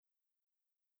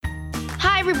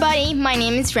everybody, my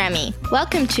name is Remy.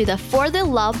 Welcome to the For the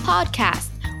Love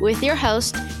podcast with your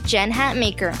host, Jen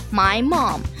Hatmaker, my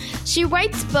mom. She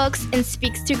writes books and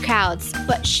speaks to crowds,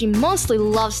 but she mostly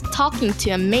loves talking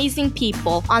to amazing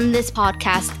people on this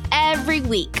podcast every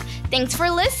week. Thanks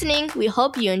for listening. We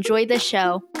hope you enjoy the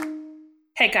show.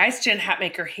 Hey guys, Jen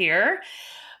Hatmaker here.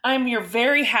 I'm your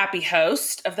very happy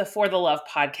host of the For the Love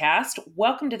podcast.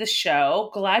 Welcome to the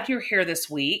show. Glad you're here this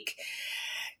week.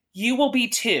 You will be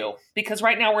too, because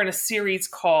right now we're in a series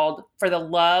called For the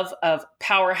Love of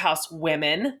Powerhouse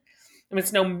Women. I mean,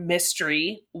 it's no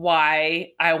mystery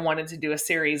why I wanted to do a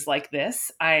series like this.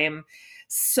 I am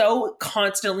so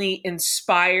constantly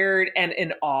inspired and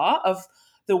in awe of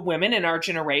the women in our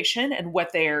generation and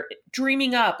what they're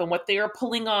dreaming up and what they are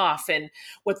pulling off and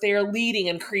what they are leading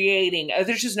and creating.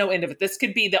 There's just no end of it. This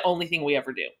could be the only thing we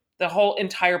ever do. The whole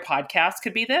entire podcast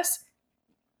could be this.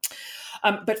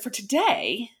 But for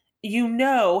today, you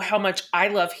know how much I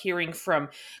love hearing from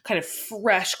kind of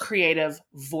fresh, creative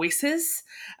voices,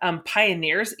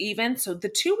 pioneers even. So the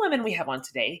two women we have on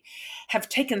today have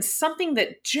taken something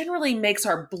that generally makes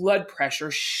our blood pressure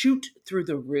shoot through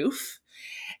the roof,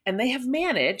 and they have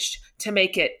managed to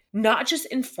make it not just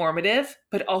informative,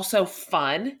 but also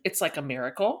fun. It's like a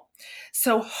miracle.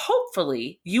 So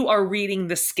hopefully you are reading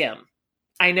The Skimm.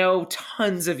 I know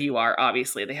tons of you are,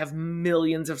 obviously. They have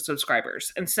millions of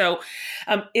subscribers. And so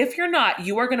if you're not,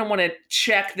 you are going to want to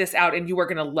check this out and you are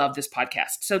going to love this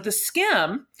podcast. So The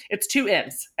Skimm, it's two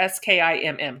M's,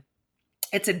 Skimm.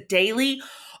 It's a daily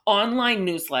online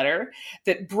newsletter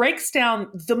that breaks down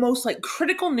the most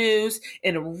critical news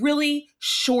in a really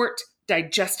short,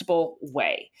 digestible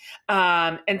way.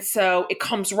 And so it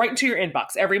comes right into your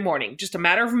inbox every morning, just a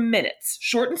matter of minutes,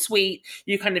 short and sweet.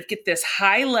 You kind of get this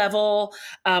high level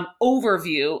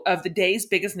overview of the day's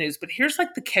biggest news. But here's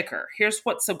the kicker. Here's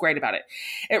what's so great about it.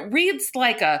 It reads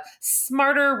like a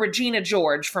smarter Regina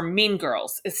George from Mean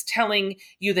Girls is telling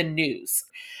you the news.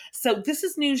 So this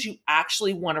is news you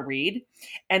actually want to read.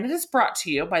 And it is brought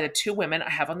to you by the two women I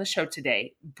have on the show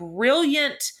today.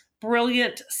 Brilliant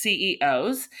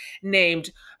CEOs named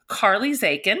Carly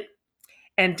Zakin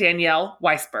and Danielle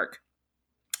Weisberg.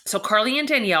 So Carly and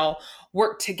Danielle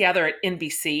worked together at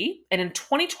NBC, and in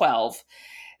 2012,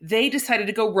 they decided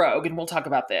to go rogue, and we'll talk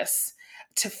about this,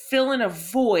 to fill in a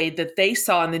void that they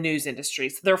saw in the news industry.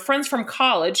 So their friends from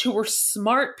college, who were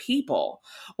smart people,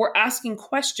 were asking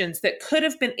questions that could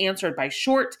have been answered by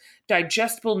short,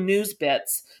 digestible news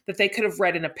bits that they could have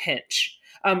read in a pinch.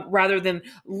 Rather than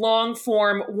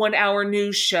long-form 1-hour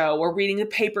news show or reading the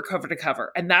paper cover to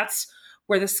cover. And that's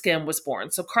where The Skimm was born.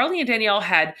 So Carly and Danielle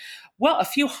had, a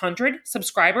few hundred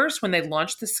subscribers when they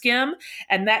launched The Skimm,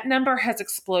 and that number has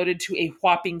exploded to a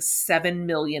whopping 7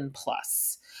 million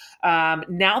plus.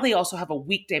 Now they also have a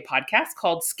weekday podcast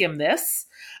called Skimm This,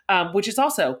 which is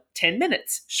also 10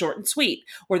 minutes, short and sweet,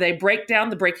 where they break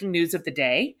down the breaking news of the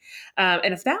day.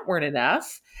 And if that weren't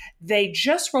enough, they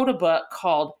just wrote a book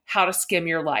called How to Skimm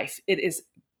Your Life. It is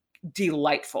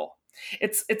delightful.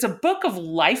 It's a book of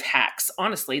life hacks,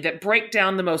 honestly, that break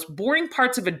down the most boring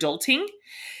parts of adulting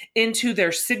into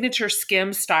their signature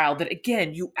Skimm style that,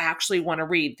 again, you actually want to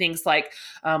read. Things like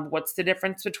what's the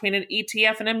difference between an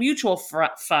ETF and a mutual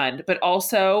fund, but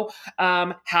also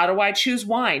how do I choose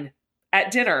wine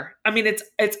at dinner? I mean,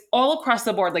 it's all across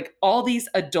the board, all these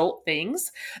adult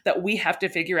things that we have to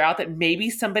figure out that maybe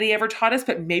somebody ever taught us,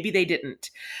 but maybe they didn't.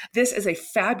 This is a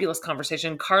fabulous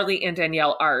conversation. Carly and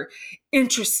Danielle are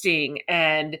interesting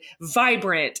and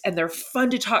vibrant, and they're fun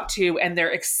to talk to, and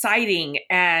they're exciting,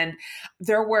 and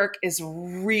their work is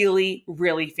really,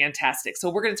 really fantastic. So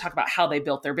we're going to talk about how they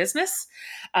built their business,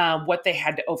 what they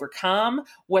had to overcome,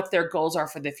 what their goals are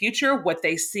for the future, what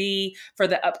they see for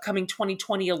the upcoming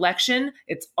 2020 election.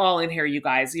 It's all in here, you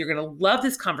guys. You're going to love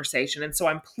this conversation. And so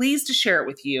I'm pleased to share it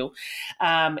with you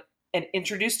and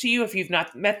introduce to you, if you've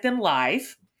not met them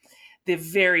live, the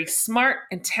very smart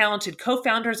and talented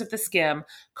co-founders of The Skimm,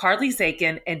 Carly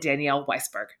Zakin and Danielle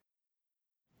Weisberg.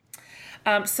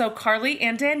 So Carly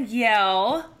and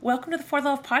Danielle, welcome to the For the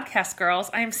Love podcast, girls.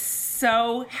 I am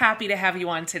so happy to have you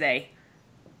on today.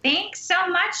 Thanks so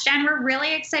much, Jen. We're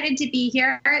really excited to be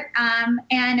here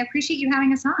and appreciate you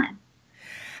having us on.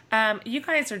 You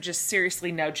guys are just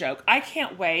seriously no joke. I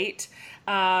can't wait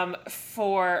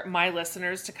for my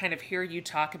listeners to kind of hear you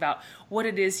talk about what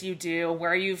it is you do,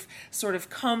 where you've sort of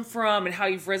come from and how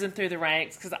you've risen through the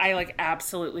ranks, because I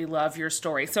absolutely love your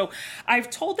story. So I've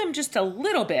told them just a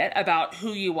little bit about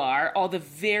who you are, all the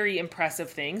very impressive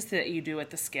things that you do at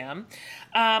the Skimm.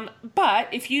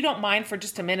 But if you don't mind for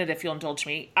just a minute, if you'll indulge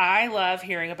me, I love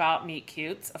hearing about meet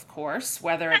cutes, of course,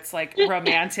 whether it's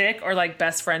romantic or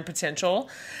best friend potential.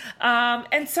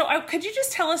 And so could you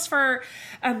just tell us for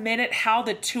a minute how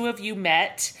the two of you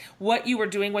met, what you were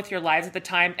doing with your lives at the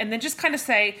time, and then just kind of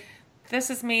say, this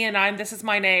is me and this is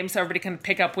my name, so everybody can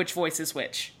pick up which voice is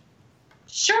which.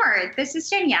 Sure. This is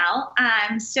Danielle.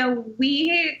 So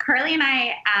Carly and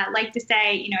I like to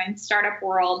say, in startup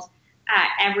world,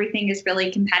 everything is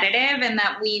really competitive and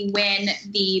that we win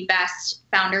the best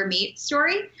founder meet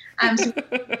story. So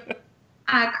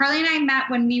Carly and I met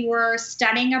when we were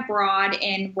studying abroad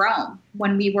in Rome,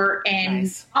 when we were in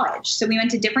college. So we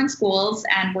went to different schools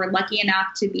and were lucky enough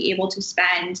to be able to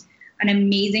spend an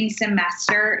amazing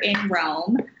semester in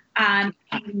Rome.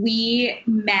 We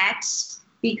met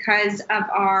because of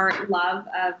our love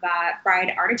of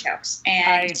fried artichokes.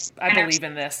 And I believe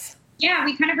in this. Yeah,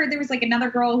 we kind of heard there was another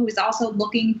girl who was also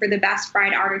looking for the best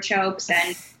fried artichokes.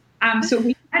 And so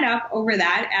we met up over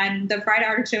that, and the fried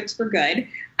artichokes were good.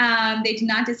 They did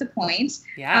not disappoint.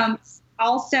 Yeah.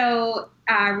 Also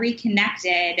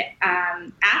reconnected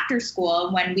after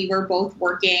school when we were both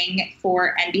working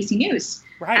for NBC News.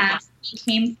 Right. We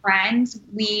became friends.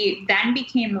 We then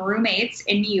became roommates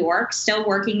in New York, still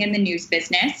working in the news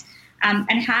business, and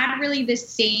had really the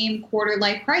same quarter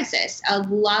life crisis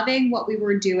of loving what we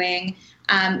were doing,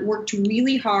 worked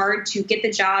really hard to get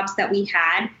the jobs that we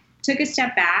had, took a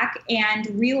step back and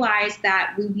realized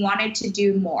that we wanted to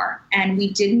do more. And we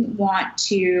didn't want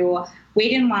to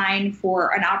wait in line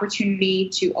for an opportunity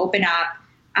to open up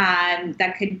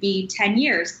that could be 10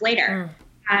 years later.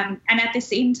 And at the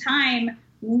same time,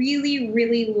 really,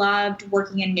 really loved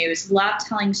working in news, loved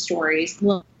telling stories,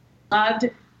 loved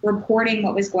reporting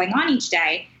what was going on each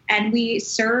day. And we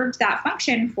served that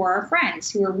function for our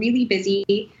friends who were really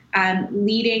busy,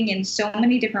 leading in so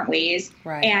many different ways,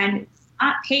 and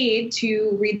not paid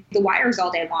to read the wires all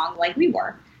day long like we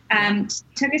were.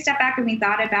 Took a step back and we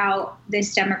thought about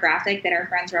this demographic that our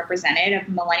friends represented of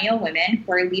millennial women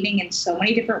who are leading in so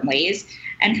many different ways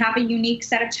and have a unique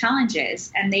set of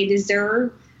challenges. And they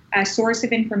deserve a source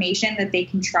of information that they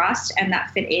can trust and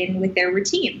that fit in with their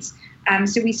routines.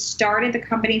 So we started the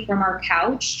company from our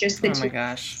couch, just the two of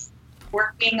us,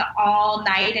 working all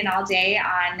night and all day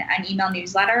on an email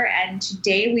newsletter. And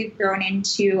today we've grown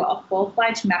into a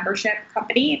full-fledged membership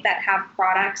company that has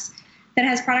products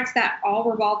that all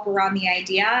revolve around the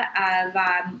idea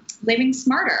of living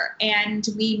smarter. And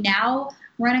we now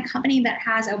run a company that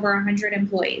has over 100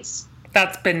 employees.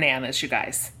 That's bananas, you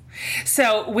guys.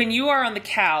 So when you are on the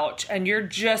couch and you're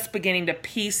just beginning to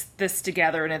piece this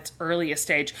together in its earliest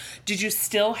stage, did you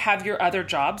still have your other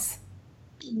jobs?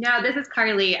 No, this is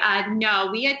Carly. No,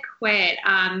 we had quit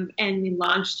and we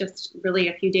launched just really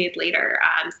a few days later.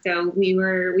 So we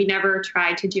never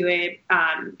tried to do it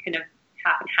kind of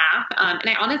half and half. And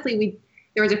I honestly,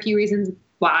 there was a few reasons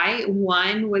why.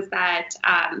 One was that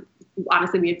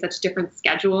honestly we had such different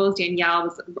schedules. Danielle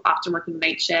was often working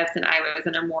night shifts and I was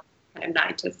in a more kind of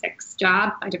 9 to 6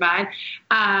 job, 9 to 5.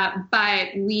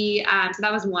 But so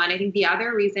that was one. I think the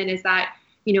other reason is that,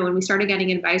 when we started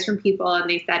getting advice from people and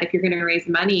they said, if you're going to raise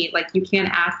money, you can't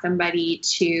ask somebody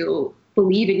to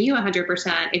believe in you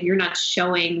 100% if you're not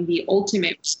showing the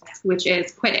ultimate risk, which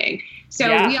is quitting. So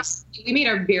we made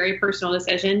a very personal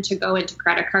decision to go into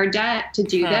credit card debt to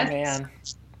do this. Man.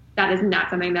 That is not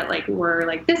something that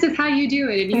we're this is how you do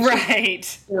it. And you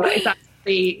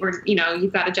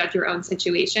you've got to judge your own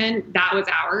situation. That was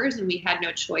ours. And we had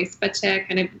no choice but to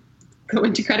kind of go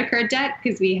into credit card debt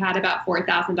because we had about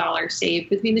 $4,000 saved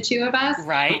between the two of us.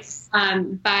 Right.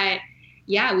 But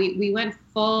yeah, we went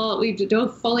we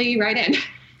dove fully right in.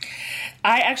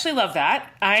 I actually love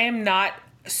that. I am not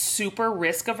super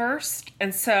risk averse.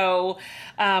 And so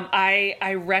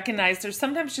I recognize there's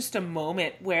sometimes just a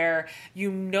moment where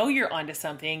you're onto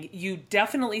something. You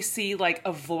definitely see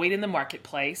a void in the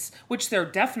marketplace, which there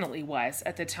definitely was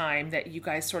at the time that you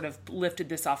guys sort of lifted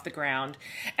this off the ground,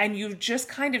 and you just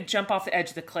kind of jump off the edge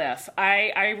of the cliff.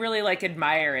 I really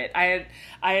admire it. I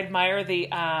admire the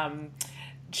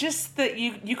just that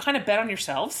you kind of bet on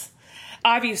yourselves.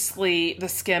 Obviously, the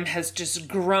Skimm has just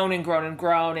grown and grown and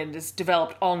grown and has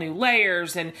developed all new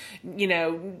layers and,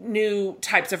 new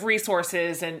types of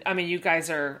resources. And I mean, you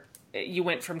guys are you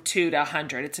went from 2 to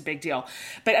 100. It's a big deal.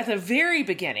 But at the very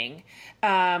beginning,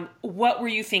 what were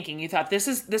you thinking? You thought, this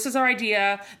is our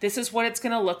idea. This is what it's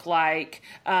going to look like.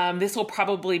 This will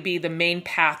probably be the main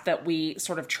path that we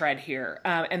sort of tread here.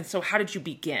 And so how did you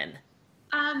begin?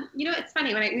 It's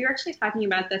funny. We were actually talking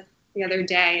about this the other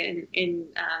day in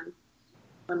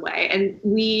one way. And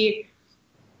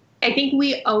I think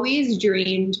we always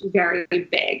dreamed very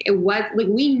big. It was like,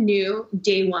 we knew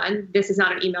day one, this is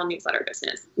not an email newsletter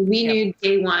business. We knew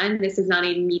day one, this is not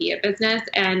a media business.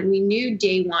 And we knew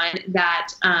day one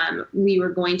that we were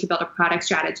going to build a product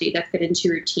strategy that fit into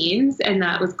routines and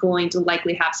that was going to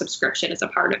likely have subscription as a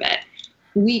part of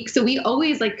it. So we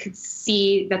always could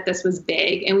see that this was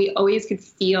big, and we always could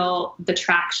feel the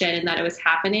traction and that it was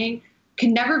happening.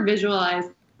 Could never visualize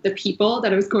the people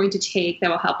that it was going to take that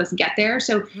will help us get there.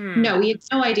 So no, we had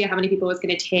no idea how many people it was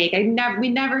going to take. We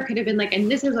never could have been like,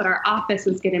 and this is what our office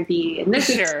was going to be, and this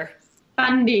is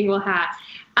funding we'll have.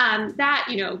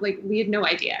 We had no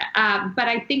idea. But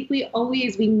I think we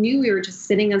knew we were just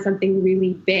sitting on something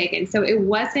really big. And so it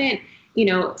wasn't,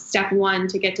 step one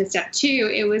to get to step two.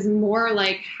 It was more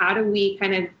like, how do we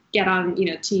kind of get on,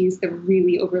 to use the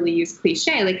really overly used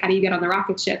cliche, like how do you get on the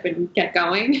rocket ship and get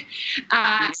going?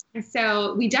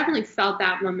 So we definitely felt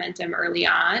that momentum early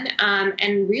on.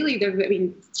 And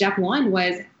really, step one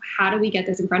was, how do we get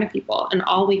this in front of people? And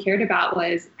all we cared about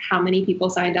was how many people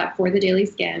signed up for the Daily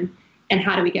Skim and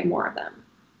how do we get more of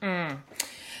them?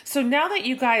 So now that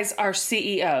you guys are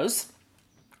CEOs,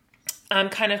 I'm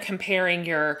kind of comparing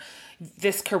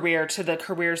this career to the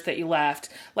careers that you left.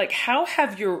 Like, how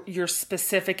have your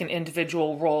specific and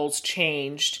individual roles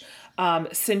changed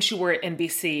since you were at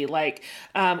NBC? Like,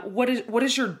 what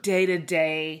does your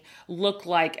day-to-day look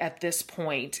like at this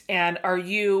point? And are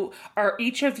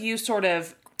each of you sort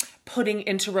of putting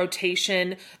into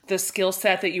rotation the skill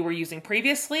set that you were using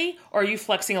previously, or are you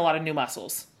flexing a lot of new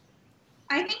muscles?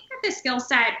 I think that the skill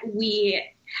set we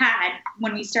had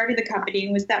when we started the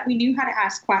company was that we knew how to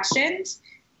ask questions.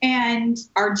 And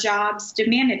our jobs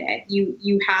demanded it.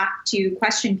 You have to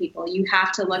question people. You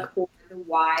have to look for the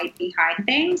why behind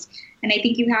things. And I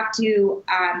think you have to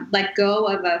let go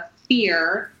of a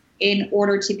fear in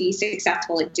order to be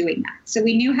successful at doing that. So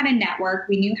we knew how to network.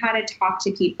 We knew how to talk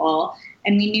to people.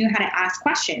 And we knew how to ask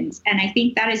questions. And I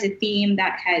think that is a theme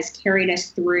that has carried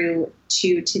us through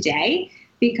to today.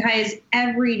 Because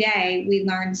every day we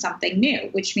learn something new,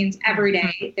 which means every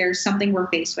day there's something we're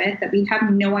faced with that we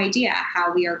have no idea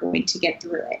how we are going to get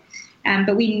through it.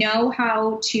 But we know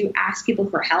how to ask people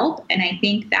for help. And I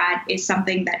think that is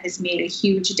something that has made a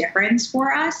huge difference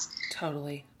for us.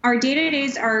 Totally. Our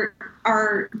day-to-days are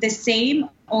the same,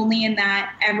 only in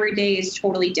that every day is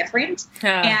totally different.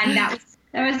 And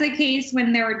that was the case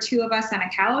when there were two of us on a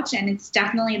couch, and it's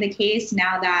definitely the case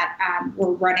now that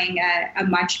we're running a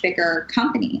much bigger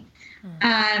company.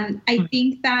 I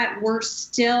think that we're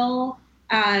still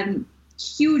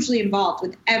hugely involved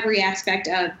with every aspect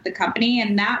of the company,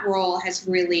 and that role has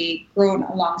really grown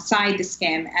alongside the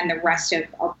Skim and the rest of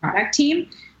our product team.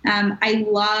 I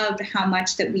loved how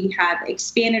much that we have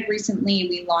expanded recently.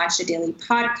 We launched a daily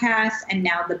podcast and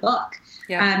now the book.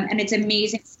 Yeah. And it's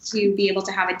amazing to be able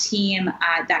to have a team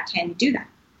that can do that.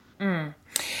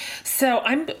 So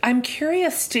I'm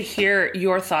curious to hear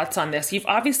your thoughts on this. You've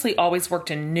obviously always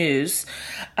worked in news,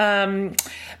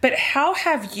 but how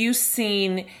have you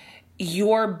seen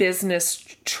your business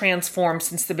transform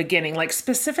since the beginning? Like,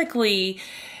 specifically,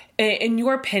 in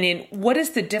your opinion, what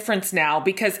is the difference now?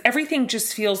 Because everything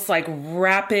just feels like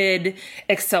rapid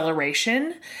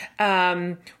acceleration.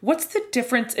 What's the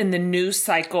difference in the news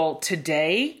cycle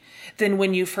today than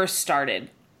when you first started?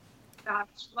 Gosh,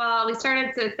 well, we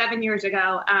started 7 years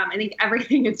ago. I think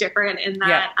everything is different in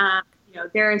that,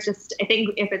 there is just, I think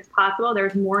if it's possible,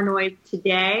 there's more noise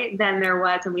today than there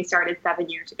was when we started 7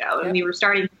 years ago. Yep. And we were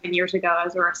starting 7 years ago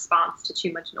as a response to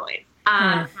too much noise.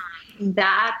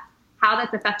 How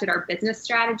that's affected our business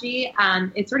strategy,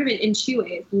 it's sort of in two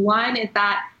ways. One is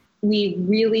that we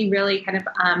really, really kind of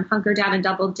hunker down and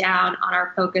double down on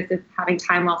our focus of having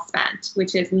time well spent,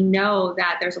 which is we know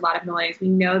that there's a lot of noise. We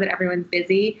know that everyone's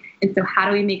busy. And so how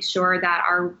do we make sure that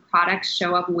our products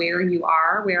show up where you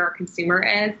are, where our consumer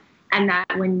is, and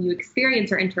that when you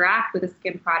experience or interact with a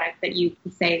Skim product that you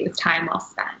can say it was time well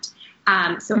spent.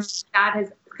 So that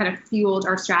has kind of fueled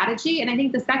our strategy. And I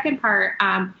think the second part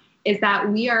is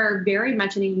that we are very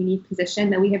much in a unique position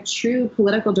that we have true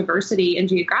political diversity and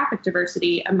geographic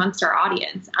diversity amongst our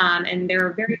audience. And there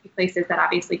are very few places that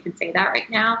obviously can say that right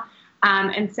now.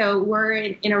 And so we're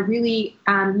in a really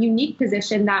unique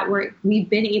position that we've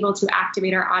been able to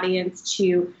activate our audience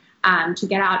to to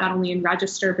get out not only and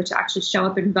register, but to actually show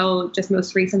up and vote. Just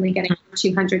most recently getting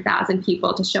 200,000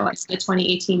 people to show up to the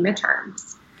 2018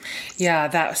 midterms. Yeah,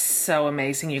 that's so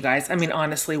amazing, you guys. I mean,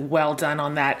 honestly, well done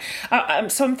on that.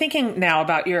 So I'm thinking now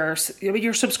about your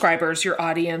subscribers, your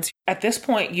audience. At this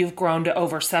point, you've grown to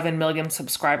over 7 million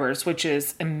subscribers, which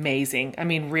is amazing. I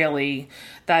mean, really,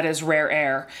 that is rare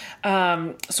air.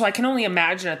 So I can only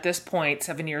imagine at this point,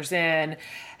 7 years in,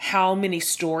 how many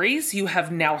stories you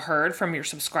have now heard from your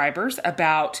subscribers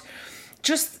about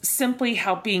just simply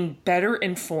how being better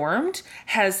informed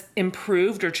has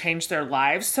improved or changed their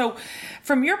lives. So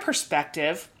from your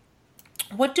perspective,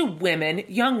 what do women,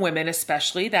 young women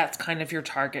especially, that's kind of your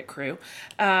target crew,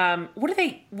 what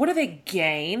do they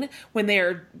gain when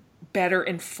they're better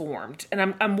informed?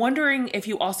 And I'm wondering if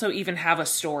you also even have a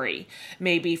story,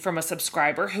 maybe from a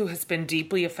subscriber who has been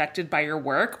deeply affected by your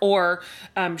work, or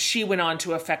she went on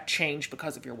to affect change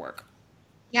because of your work.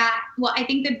 Yeah, well, I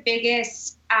think the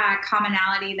biggest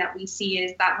commonality that we see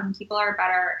is that when people are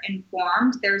better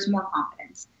informed, there's more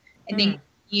confidence. I think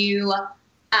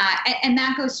and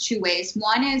that goes two ways.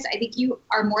 One is I think you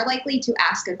are more likely to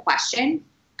ask a question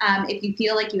if you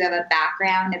feel like you have a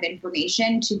background of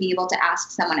information to be able to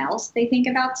ask someone else they think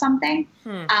about something.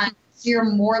 So you're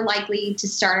more likely to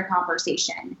start a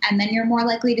conversation, and then you're more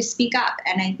likely to speak up.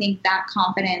 And I think that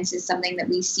confidence is something that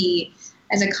we see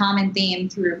as a common theme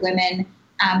through women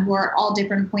who are all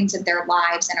different points of their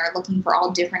lives and are looking for all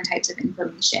different types of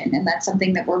information. And that's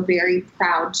something that we're very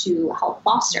proud to help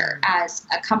foster as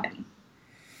a company.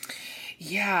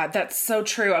 Yeah, that's so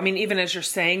true. I mean, even as you're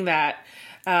saying that,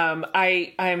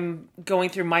 I'm going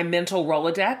through my mental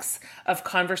Rolodex of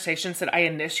conversations that I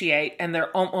initiate, and they're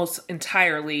almost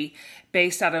entirely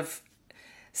based out of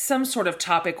some sort of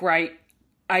topic where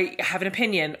I have an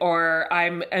opinion, or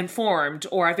I'm informed,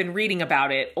 or I've been reading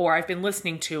about it, or I've been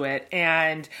listening to it.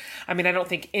 And I mean, I don't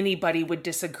think anybody would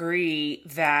disagree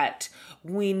that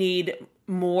we need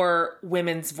more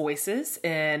women's voices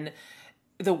in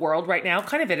the world right now,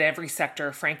 kind of at every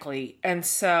sector, frankly. And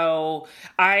so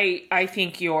I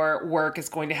think your work is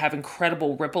going to have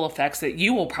incredible ripple effects that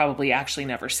you will probably actually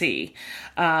never see,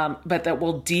 but that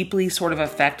will deeply sort of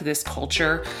affect this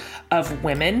culture of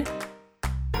women.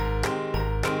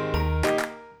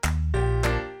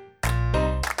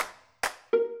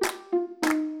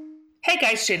 Hey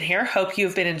guys, Jen here. Hope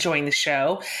you've been enjoying the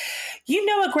show. You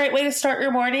know a great way to start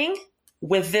your morning?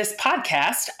 With this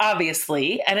podcast,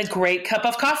 obviously, and a great cup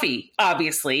of coffee,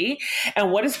 obviously.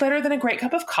 And what is better than a great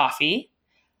cup of coffee?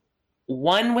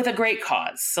 One with a great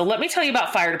cause. So let me tell you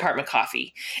about Fire Department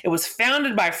Coffee. It was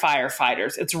founded by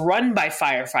firefighters. It's run by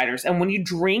firefighters. And when you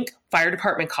drink Fire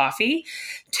Department coffee,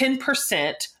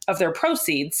 10% of their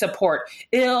proceeds support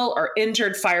ill or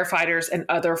injured firefighters and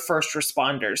other first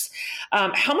responders.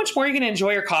 How much more are you going to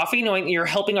enjoy your coffee knowing that you're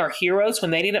helping our heroes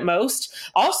when they need it most?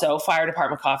 Also, Fire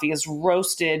Department coffee is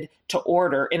roasted to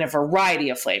order in a variety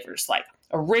of flavors like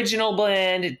original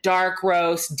blend, dark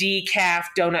roast, decaf,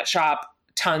 donut shop,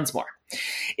 tons more.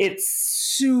 It's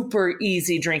super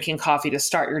easy drinking coffee to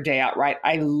start your day out right.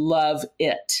 I love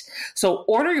it. So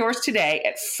order yours today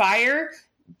at Fire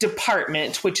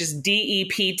Department, which is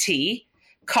DEPT,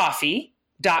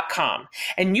 coffee.com.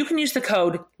 And you can use the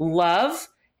code LOVEFDC.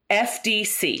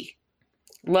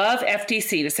 Love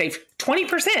FDC to save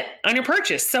 20% on your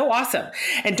purchase. So awesome.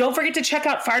 And don't forget to check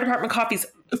out Fire Department Coffee's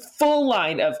full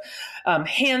line of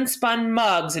hand-spun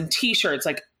mugs and t-shirts.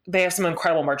 Like, they have some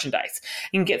incredible merchandise.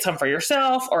 You can get some for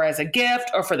yourself or as a gift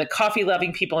or for the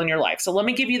coffee-loving people in your life. So let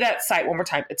me give you that site one more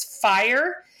time. It's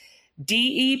Fire,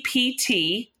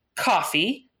 DEPT,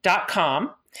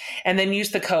 coffee.com, and then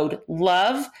use the code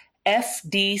LOVEFDC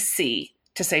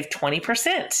to save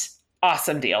 20%.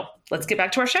 Awesome deal. Let's get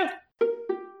back to our show.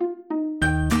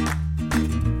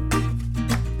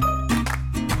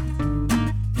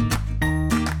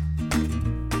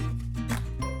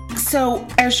 So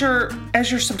as your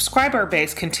subscriber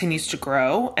base continues to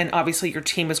grow, and obviously your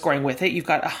team is growing with it, you've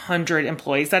got 100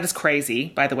 employees. That is crazy,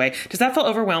 by the way. Does that feel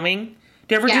overwhelming?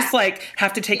 Do you ever just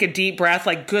have to take a deep breath?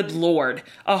 Like, good Lord,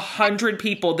 100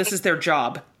 people, this is their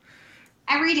job.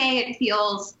 Every day it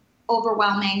feels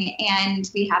overwhelming,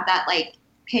 and we have that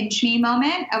pinch me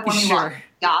moment of when we walk in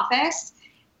the office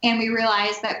and we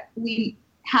realize that we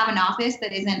have an office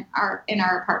that isn't in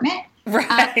our apartment.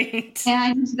 Right.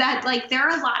 And that there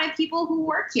are a lot of people who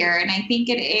work here. And I think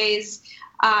it is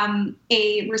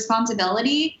a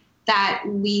responsibility that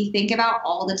we think about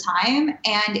all the time.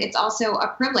 And it's also a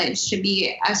privilege to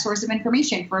be a source of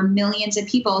information for millions of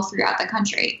people throughout the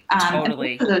country.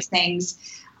 Totally. And both of those things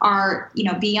are,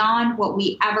 beyond what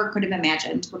we ever could have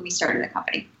imagined when we started the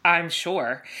company. I'm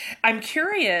sure. I'm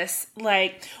curious,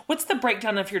 what's the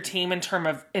breakdown of your team in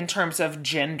terms of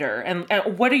gender, and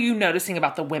what are you noticing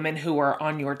about the women who are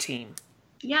on your team?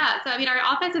 Yeah, so our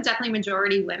office is definitely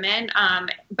majority women,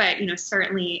 but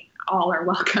certainly all are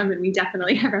welcome, and we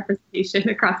definitely have representation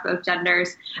across both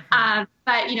genders. But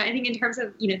I think in terms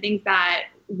of things that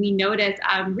we notice,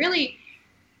 really,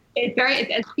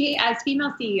 as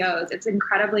female CEOs, it's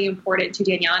incredibly important to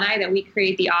Danielle and I that we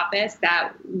create the office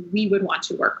that we would want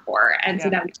to work for, and so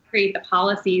that we create the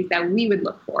policies that we would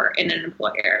look for in an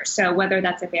employer. So whether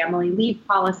that's a family leave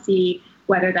policy,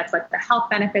 whether that's what the health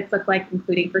benefits look like,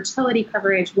 including fertility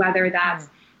coverage, whether that's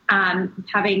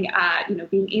having,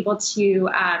 being able to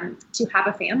have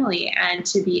a family and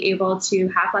to be able to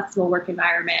have flexible work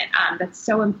environment. That's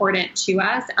so important to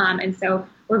us. And so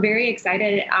we're very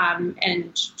excited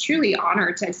and truly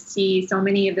honored to see so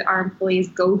many of our employees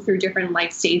go through different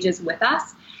life stages with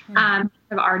us. Have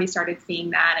already started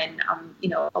seeing that, and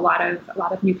a lot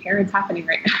of new parents happening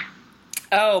right now.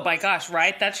 Oh my gosh,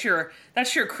 right? That's your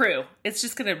crew. It's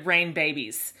just going to rain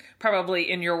babies probably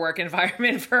in your work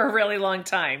environment for a really long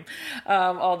time.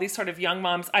 All these sort of young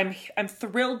moms. I'm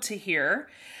thrilled to hear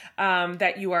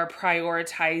that you are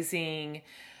prioritizing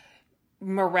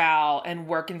morale and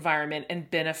work environment and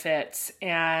benefits,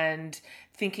 and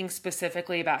thinking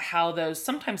specifically about how those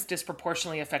sometimes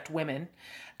disproportionately affect women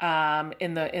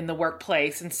in the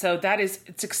workplace. And so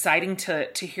it's exciting to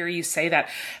hear you say that.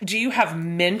 Do you have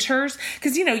mentors?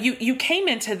 Because you came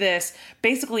into this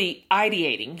basically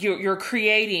ideating, you're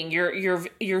creating,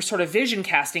 you're sort of vision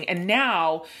casting, and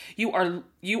now you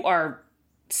are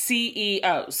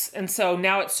CEOs. And so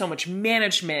now it's so much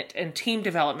management and team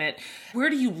development. Where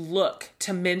do you look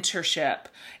to mentorship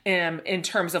in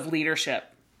terms of leadership?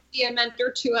 Be a mentor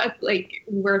to us,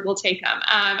 word will take them.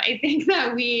 I think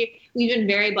that we've been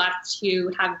very blessed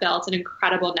to have built an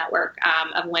incredible network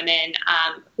of women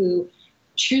who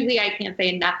truly, I can't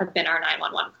say enough, have been our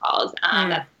 911 calls.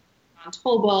 That's Dawn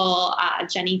Tobel,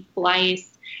 Jenny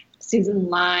Fleiss, Susan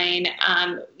Line.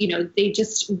 They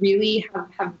just really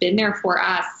have been there for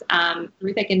us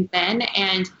through thick and thin,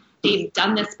 and they've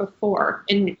done this before.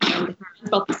 And they haven't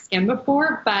built the skim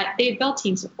before, but they've built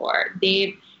teams before.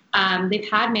 They've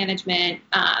had management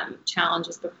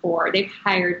challenges before. They've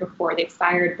hired before. They've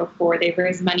fired before. They've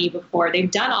raised money before. They've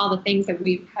done all the things that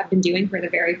we have been doing for the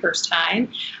very first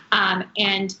time.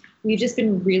 And we've just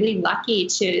been really lucky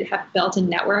to have built a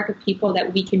network of people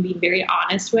that we can be very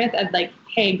honest with of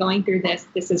hey, going through this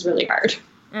is really hard.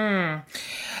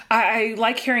 I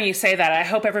like hearing you say that. I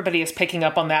hope everybody is picking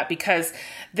up on that, because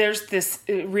there's this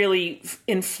really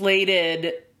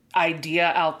inflated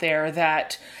idea out there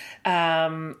that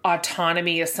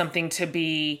autonomy is something to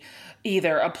be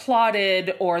either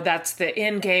applauded or that's the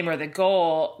end game or the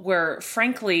goal, where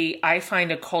frankly, I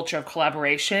find a culture of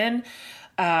collaboration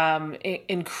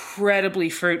incredibly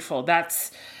fruitful.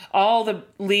 That's all the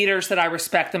leaders that I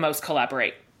respect the most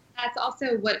collaborate. That's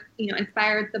also what,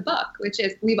 inspired the book, which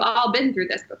is we've all been through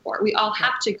this before. We all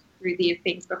have to go through these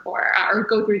things before, or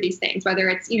go through these things, whether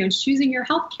it's, choosing your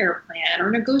healthcare plan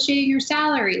or negotiating your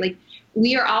salary.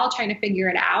 We are all trying to figure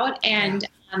it out. And,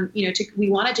 we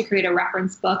wanted to create a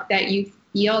reference book that you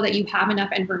feel that you have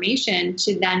enough information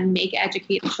to then make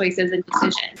educated choices and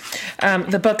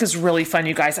decisions. The book is really fun,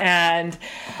 you guys. And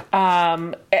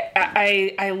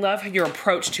I love your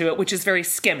approach to it, which is very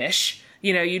skimmish.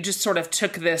 You just sort of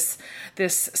took this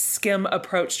skim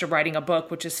approach to writing a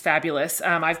book, which is fabulous.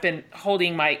 I've been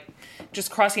just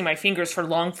crossing my fingers for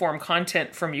long form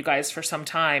content from you guys for some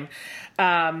time.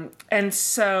 And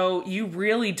so you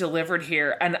really delivered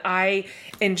here, and I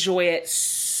enjoy it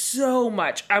so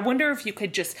much. I wonder if you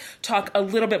could just talk a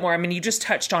little bit more. I mean, you just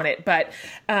touched on it, but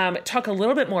talk a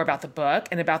little bit more about the book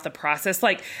and about the process.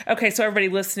 Okay, so everybody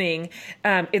listening,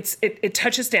 it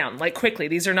touches down quickly.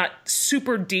 These are not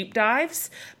super deep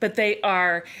dives, but they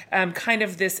are kind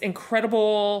of this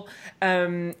incredible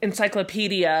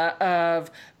encyclopedia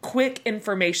of quick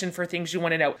information for things you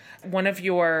want to know. One of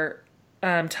your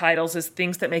titles is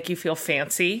Things That Make You Feel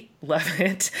Fancy. Love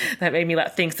it. That made me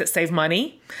laugh. Things That Save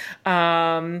Money.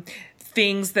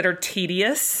 Things That Are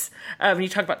Tedious. You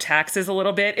talk about taxes a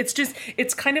little bit.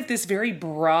 It's kind of this very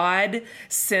broad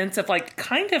sense of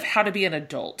kind of how to be an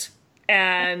adult.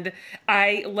 And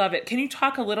I love it. Can you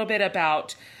talk a little bit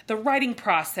about the writing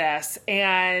process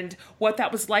and what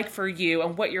that was like for you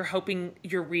and what you're hoping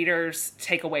your readers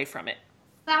take away from it?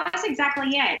 That's exactly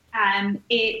it.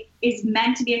 It is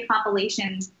meant to be a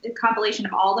compilation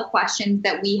of all the questions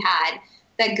that we had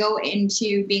that go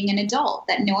into being an adult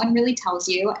that no one really tells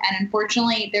you. And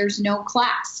unfortunately, there's no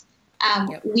class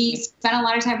We spent a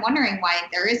lot of time wondering why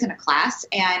there isn't a class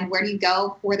and where do you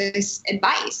go for this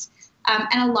advice.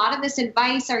 And a lot of this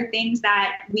advice are things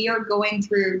that we are going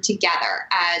through together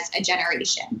as a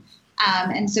generation.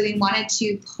 And so we wanted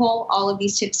to pull all of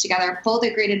these tips together, pull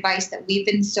the great advice that we've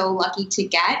been so lucky to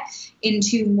get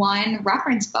into one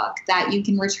reference book that you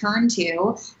can return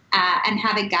to and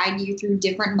have it guide you through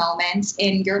different moments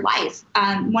in your life.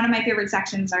 One of my favorite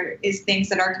sections is things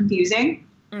that are confusing.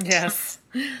 Yes.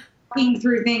 Walking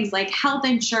through things like health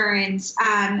insurance.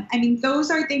 Those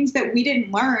are things that we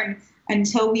didn't learn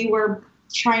until we were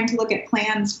trying to look at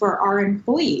plans for our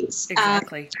employees.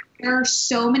 Exactly. There are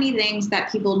so many things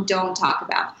that people don't talk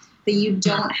about that you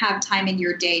don't have time in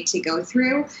your day to go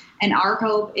through. And our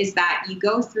hope is that you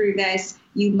go through this,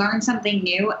 you learn something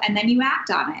new, and then you act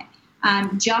on it.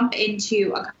 Jump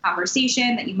into a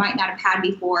conversation that you might not have had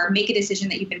before, make a decision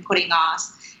that you've been putting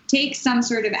off, take some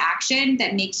sort of action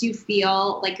that makes you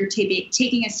feel like you're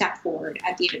taking a step forward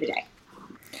at the end of the day.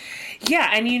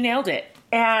 Yeah, and you nailed it.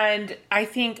 And I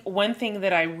think one thing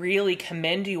that I really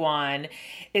commend you on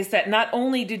is that not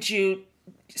only did you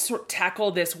sort of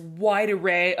tackle this wide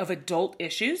array of adult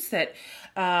issues that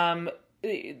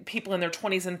people in their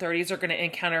 20s and 30s are going to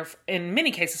encounter in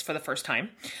many cases for the first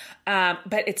time,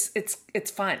 but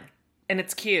it's fun and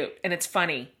it's cute and it's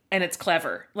funny and it's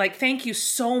clever. Like, thank you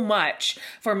so much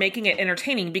for making it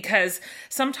entertaining, because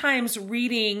sometimes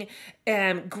reading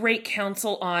great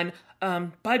counsel on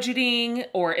budgeting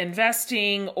or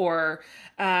investing or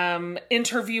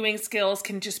interviewing skills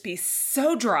can just be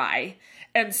so dry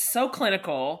and so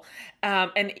clinical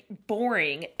and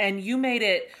boring. And you made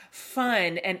it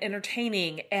fun and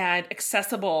entertaining and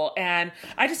accessible. And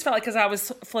I just felt like, as I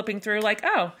was flipping through, like,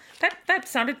 oh,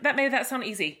 that made that sound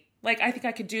easy. Like, I think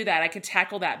I could do that. I could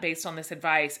tackle that based on this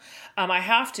advice. I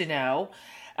have to know,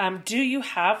 do you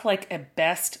have like a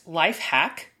best life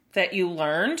hack that you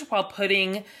learned while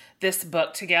putting this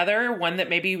book together, one that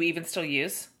maybe you even still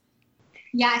use?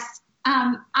 Yes.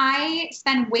 I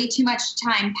spend way too much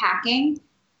time packing,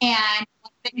 and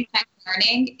one thing I'm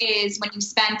learning is when you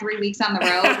spend 3 weeks on the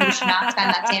road, you should not spend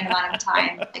that same amount of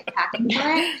time like packing for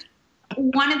it.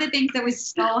 One of the things that was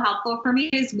so helpful for me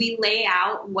is we lay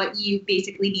out what you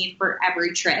basically need for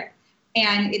every trip,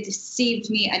 and it saved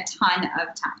me a ton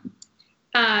of time.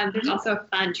 There's also a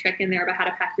fun trick in there about how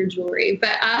to pack your jewelry.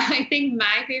 But I think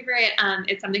my favorite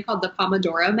is something called the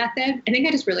Pomodoro method. I think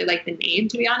I just really like the name,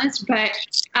 to be honest, but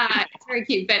it's very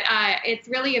cute. But it's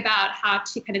really about how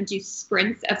to kind of do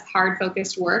sprints of hard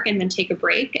focused work and then take a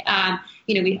break.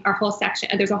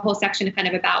 There's a whole section kind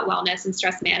of about wellness and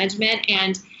stress management.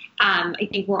 And I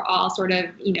think we're all sort of,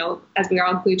 as we are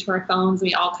all glued to our phones,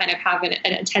 we all kind of have an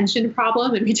attention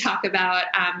problem, and we talk about,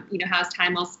 how's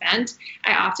time well spent.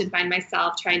 I often find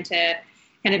myself trying to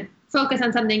kind of focus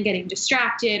on something, getting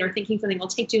distracted, or thinking something will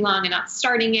take too long and not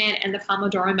starting it. And the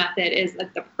Pomodoro method is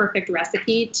like the perfect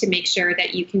recipe to make sure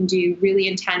that you can do really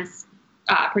intense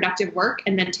productive work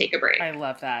and then take a break. I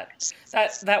love that.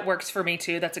 That works for me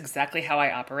too. That's exactly how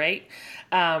I operate.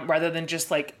 Rather than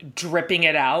just like dripping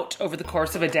it out over the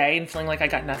course of a day and feeling like I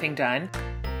got nothing done.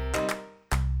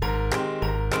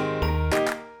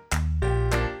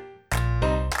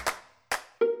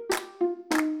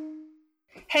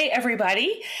 Hey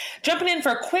everybody, jumping in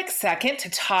for a quick second to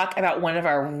talk about one of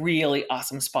our really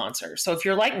awesome sponsors. So if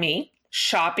you're like me,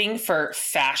 shopping for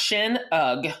fashion,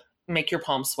 make your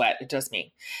palms sweat. It does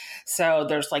me. So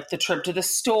there's like the trip to the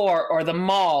store or the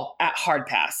mall at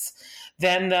HardPass.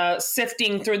 Then the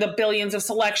sifting through the billions of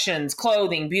selections,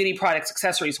 clothing, beauty products,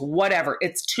 accessories, whatever.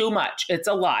 It's too much. It's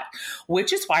a lot,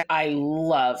 which is why I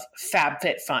love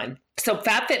FabFitFun. So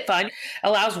FabFitFun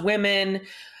allows women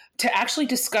to actually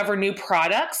discover new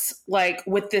products. Like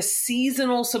with this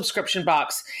seasonal subscription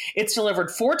box, it's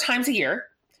delivered 4 times a year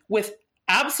with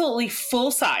absolutely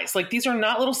full size. Like these are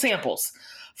not little samples.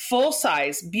 Full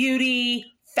size beauty,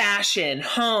 fashion,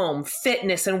 home,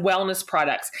 fitness, and wellness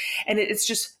products. And it's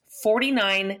just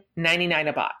 $49.99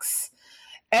 a box.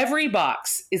 Every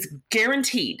box is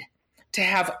guaranteed to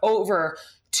have over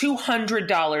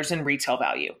 $200 in retail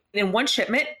value. In one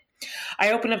shipment,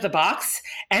 I open up the box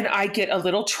and I get a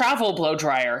little travel blow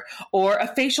dryer or a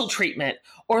facial treatment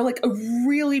or like a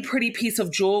really pretty piece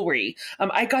of jewelry.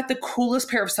 I got the coolest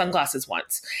pair of sunglasses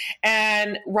once.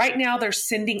 And right now they're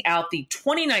sending out the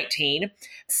 2019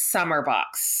 summer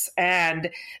box. And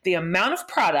the amount of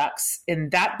products in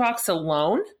that box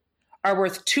alone are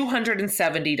worth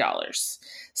 $270.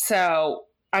 So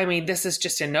this is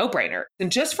just a no-brainer.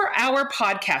 And just for our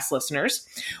podcast listeners,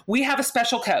 we have a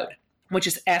special code, which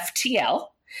is FTL,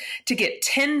 to get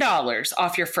 $10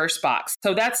 off your first box.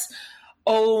 So that's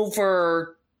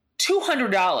over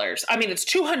 $200. I mean, it's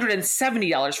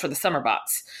 $270 for the summer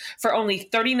box for only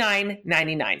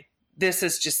 $39.99. This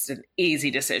is just an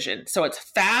easy decision. So it's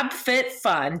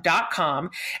fabfitfun.com,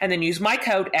 and then use my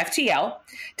code FTL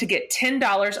to get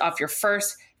 $10 off your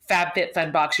first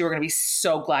FabFitFun box. You are going to be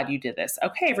so glad you did this.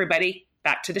 Okay, everybody,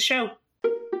 back to the show.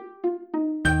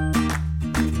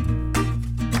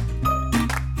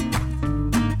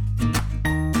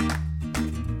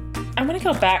 I want to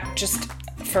go back just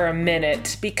for a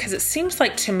minute because it seems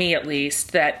like, to me at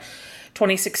least, that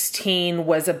 2016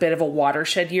 was a bit of a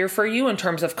watershed year for you in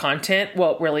terms of content.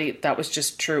 Well, really, that was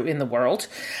just true in the world.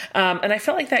 And I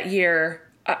felt like that year,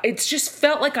 it just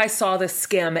felt like I saw the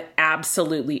scam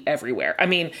absolutely everywhere. I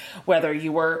mean, whether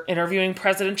you were interviewing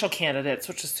presidential candidates,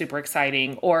 which was super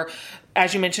exciting, or,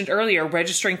 as you mentioned earlier,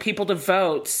 registering people to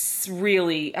vote,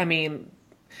 really, I mean,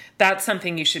 that's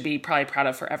something you should be probably proud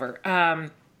of forever.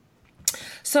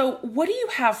 So what do you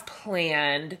have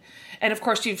planned? And of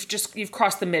course, you've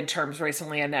crossed the midterms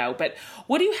recently, I know, but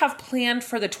what do you have planned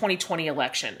for the 2020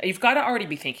 election? You've got to already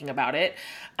be thinking about it.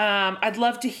 I'd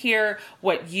love to hear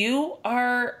what you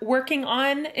are working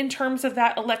on in terms of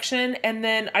that election. And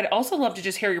then I'd also love to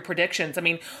just hear your predictions. I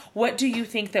mean, what do you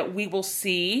think that we will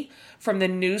see from the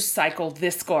news cycle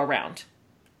this go around?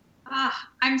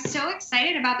 I'm so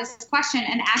excited about this question.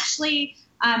 And actually,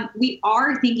 we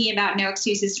are thinking about No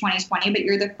Excuses 2020, but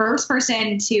you're the first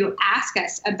person to ask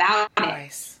us about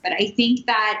it. But I think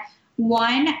that,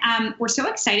 one, we're so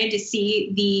excited to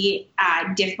see the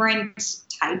different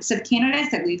types of candidates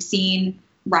that we've seen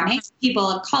running, people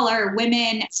of color,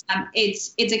 women.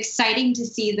 It's exciting to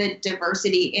see the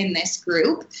diversity in this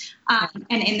group and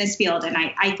in this field. And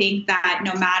I think that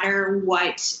no matter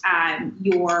what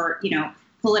your,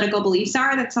 political beliefs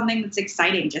are, that's something that's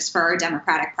exciting just for our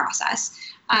democratic process.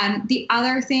 The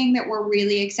other thing that we're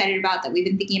really excited about that we've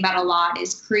been thinking about a lot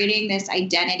is creating this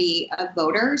identity of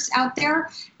voters out there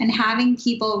and having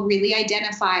people really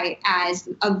identify as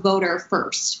a voter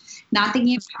first. Not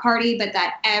thinking of a party, but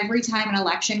that every time an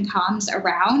election comes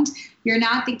around, you're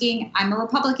not thinking, I'm a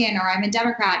Republican or I'm a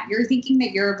Democrat. You're thinking that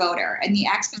you're a voter. And the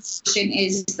expectation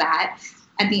is that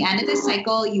at the end of the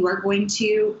cycle, you are going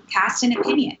to cast an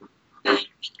opinion.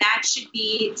 That should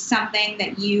be something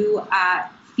that you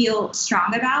feel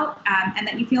strong about and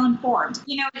that you feel informed.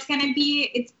 It's going to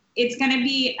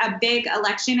be a big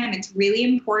election, and it's really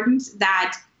important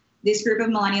that this group of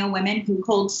millennial women who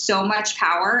hold so much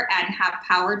power and have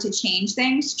power to change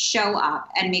things show up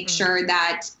and make sure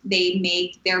that they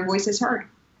make their voices heard.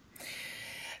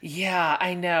 Yeah,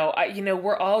 I know.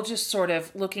 We're all just sort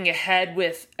of looking ahead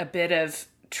with a bit of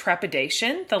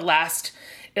trepidation. The last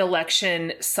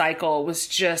election cycle was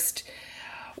just,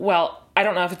 well, I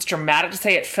don't know if it's dramatic to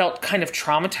say, it felt kind of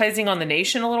traumatizing on the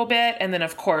nation a little bit. And then,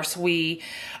 of course, we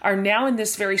are now in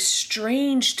this very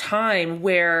strange time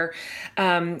where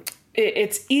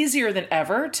it's easier than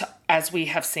ever to, as we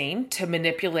have seen, to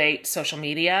manipulate social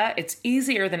media. It's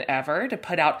easier than ever to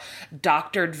put out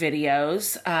doctored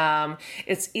videos.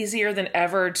 It's easier than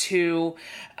ever to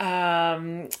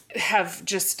have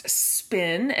just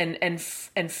spin and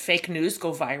fake news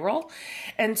go viral.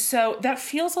 And so that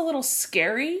feels a little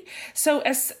scary. So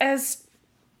as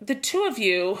the two of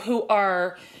you who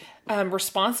are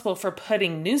responsible for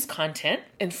putting news content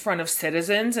in front of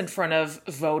citizens, in front of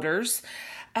voters,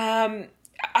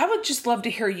 I would just love to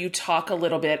hear you talk a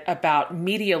little bit about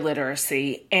media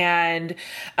literacy and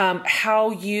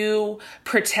how you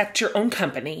protect your own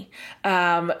company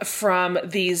from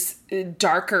these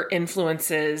darker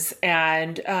influences.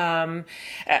 And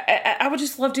I would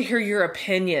just love to hear your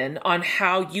opinion on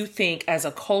how you think as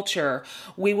a culture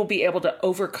we will be able to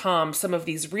overcome some of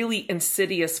these really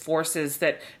insidious forces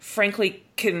that frankly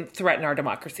can threaten our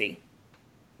democracy.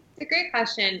 It's a great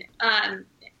question.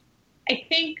 I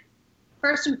think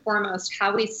first and foremost,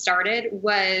 how we started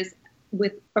was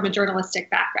from a journalistic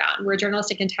background, where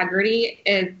journalistic integrity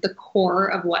is the core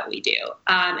of what we do.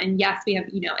 And yes, we have,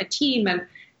 a team of,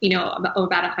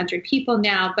 about 100 people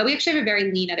now, but we actually have a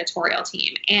very lean editorial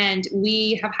team. And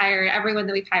we have hired, everyone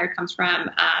that we've hired comes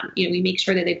from, we make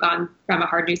sure that they've gone from a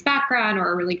hard news background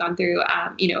or really gone through,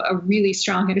 a really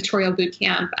strong editorial boot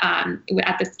camp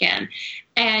at the Skimm.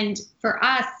 And for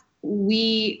us,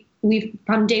 we've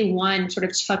from day one sort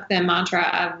of took the mantra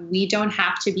of we don't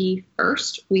have to be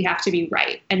first, we have to be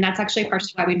right. And that's actually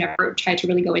partially why we never tried to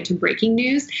really go into breaking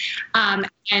news.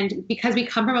 And because we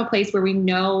come from a place where we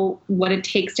know what it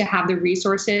takes to have the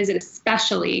resources, and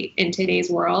especially in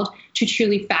today's world, to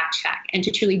truly fact check and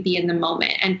to truly be in the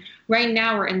moment. And right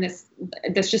now we're in this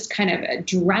just kind of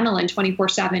adrenaline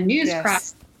 24/7 news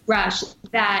rush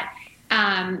that,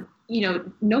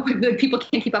 people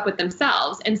can't keep up with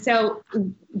themselves. And so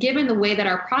given the way that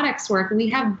our products work, we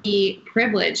have the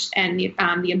privilege and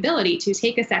the ability to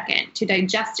take a second to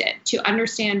digest it, to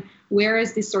understand where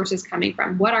is these sources coming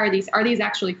from? What are these? Are these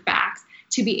actually facts?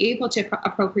 To be able to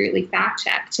appropriately fact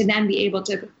check, to then be able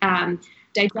to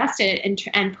digest it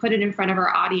and put it in front of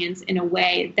our audience in a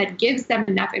way that gives them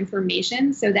enough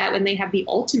information so that when they have the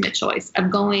ultimate choice of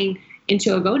going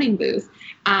into a voting booth,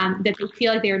 that they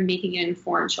feel like they're making an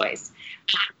informed choice.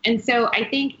 And so I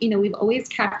think, we've always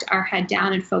kept our head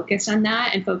down and focused on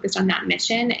that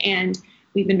mission. And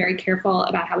we've been very careful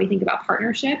about how we think about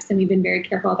partnerships, and we've been very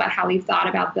careful about how we've thought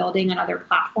about building on other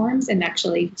platforms and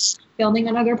actually building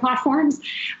on other platforms.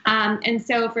 And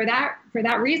so for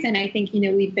that reason, I think,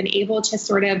 we've been able to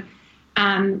sort of,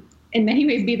 in many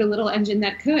ways, be the little engine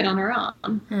that could on our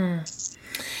own.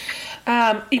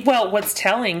 Well, what's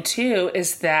telling too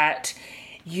is that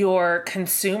your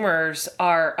consumers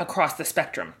are across the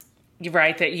spectrum,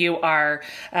 right? That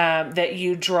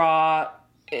you draw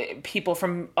people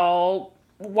from all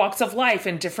walks of life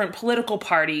and different political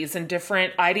parties and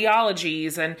different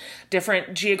ideologies and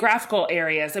different geographical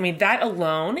areas. I mean, that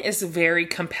alone is very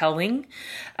compelling,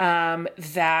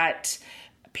 that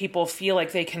people feel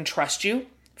like they can trust you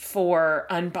for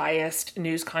unbiased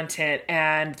news content.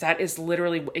 And that is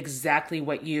literally exactly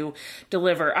what you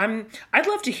deliver. I'd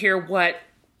love to hear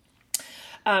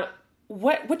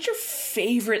what's your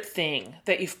favorite thing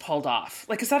that you've pulled off?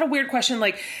 Like, is that a weird question?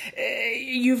 Like,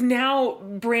 you've now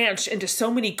branched into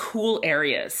so many cool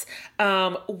areas.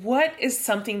 What is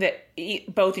something that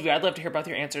both of you, I'd love to hear both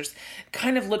your answers,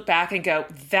 kind of look back and go,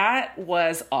 that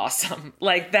was awesome.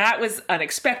 Like, that was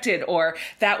unexpected, or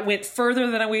that went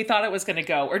further than we thought it was going to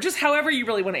go, or just however you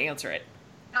really want to answer it.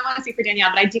 I don't want to speak for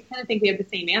Danielle, but I do kind of think we have the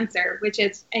same answer, which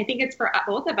is, I think it's for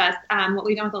both of us, what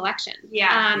we've done with elections.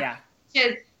 Yeah.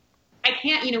 Because I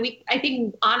can't, I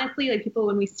think honestly, like, people,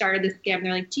 when we started this scam,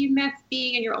 they're like, do you miss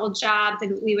being in your old jobs?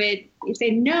 And we'd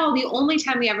say, no, the only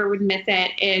time we ever would miss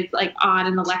it is like on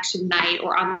an election night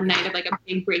or on the night of like a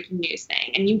big breaking news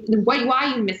thing. And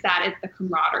why you miss that is the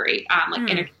camaraderie,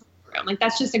 in a room. Like,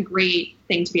 that's just a great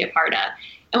thing to be a part of.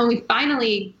 And when we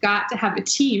finally got to have a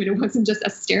team and it wasn't just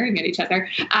us staring at each other,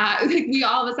 we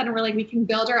all of a sudden were like, we can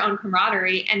build our own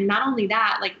camaraderie. And not only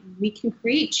that, like, we can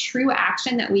create true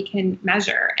action that we can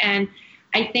measure. And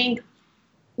I think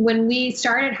when we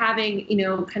started having,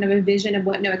 kind of a vision of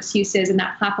what No Excuses and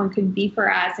that platform could be for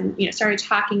us, and, started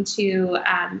talking to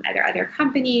either other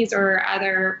companies or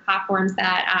other platforms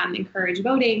that encourage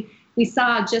voting, we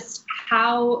saw just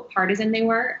how partisan they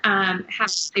were, how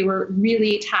they were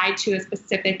really tied to a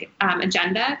specific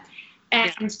agenda.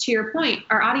 And to your point,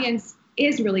 our audience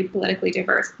is really politically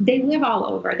diverse. They live all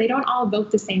over. They don't all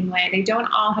vote the same way. They don't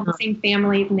all have the same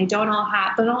families, and they don't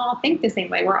all think the same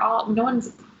way. We're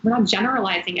not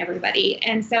generalizing everybody.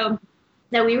 And so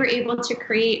that we were able to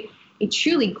create a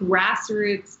truly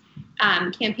grassroots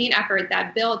campaign effort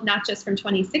that built not just from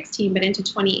 2016, but into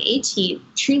 2018,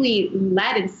 truly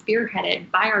led and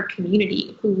spearheaded by our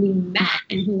community, who we met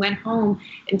and who went home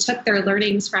and took their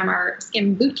learnings from our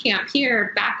SCIM boot camp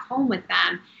here back home with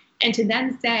them. And to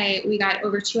then say we got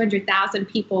over 200,000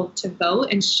 people to vote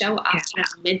and show up in a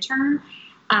midterm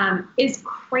is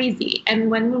crazy. And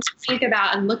when we think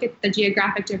about and look at the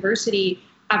geographic diversity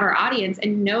of our audience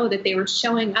and know that they were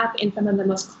showing up in some of the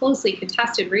most closely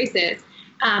contested races,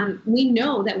 we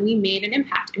know that we made an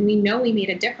impact, and we know we made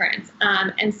a difference.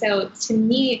 And so to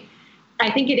me,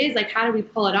 I think it is like, how do we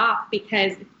pull it off?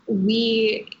 Because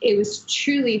it was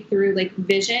truly through like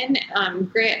vision,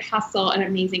 grit, hustle, and an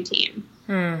amazing team.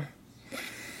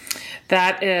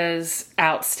 That is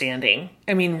outstanding.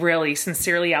 I mean, really,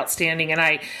 sincerely outstanding. And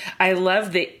I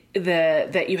love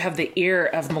that you have the ear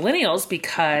of millennials,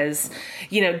 because,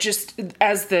 just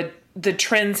as the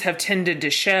trends have tended to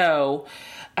show,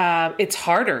 it's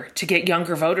harder to get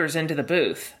younger voters into the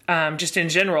booth. Just in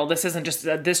general, this isn't just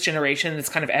this generation, it's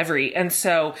kind of every. And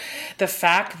so the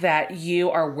fact that you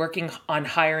are working on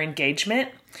higher engagement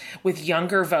with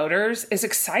younger voters is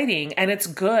exciting, and it's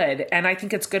good. And I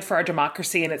think it's good for our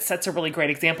democracy, and it sets a really great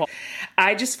example.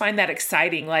 I just find that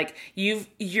exciting. Like,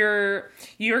 you're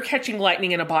catching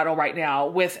lightning in a bottle right now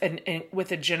with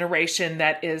a generation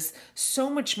that is so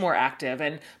much more active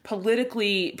and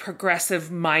politically progressive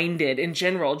minded in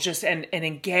general, just and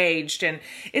engaged. And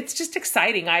it's just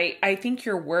exciting. I think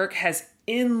your work has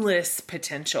endless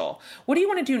potential. What do you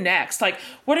want to do next? Like,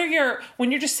 when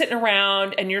you're just sitting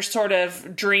around and you're sort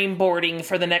of dream boarding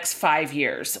for the next 5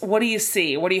 years, what do you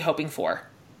see? What are you hoping for?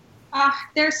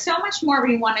 There's so much more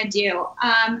we want to do.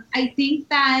 I think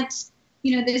that,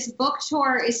 this book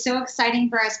tour is so exciting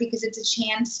for us because it's a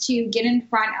chance to get in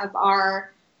front of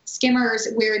our skimmers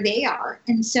where they are.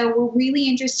 And so we're really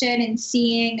interested in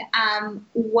seeing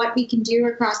what we can do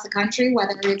across the country,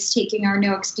 whether it's taking our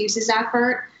No Excuses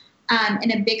effort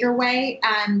in a bigger way.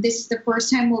 This is the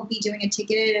first time we'll be doing a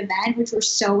ticketed event, which we're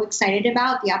so excited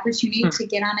about, the opportunity to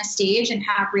get on a stage and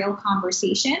have real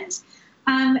conversations.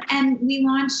 And we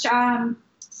launched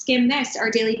Skim This,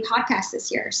 our daily podcast this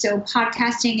year. So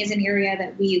podcasting is an area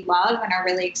that we love and are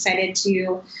really excited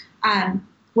to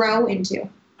grow into.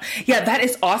 Yeah, that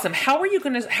is awesome. How are you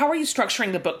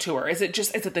structuring the book tour? Is it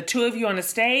the two of you on a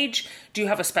stage? Do you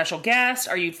have a special guest?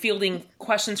 Are you fielding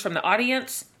questions from the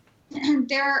audience?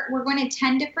 We're going to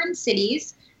 10 different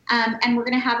cities, and we're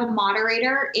going to have a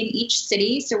moderator in each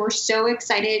city. So we're so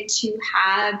excited to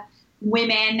have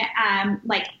women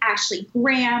like Ashley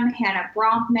Graham, Hannah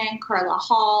Bronfman, Carla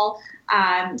Hall,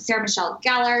 Sarah Michelle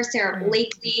Gellar, Sarah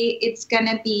Blakely. It's going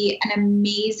to be an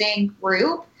amazing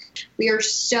group. We are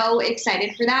so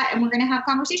excited for that. And we're going to have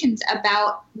conversations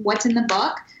about what's in the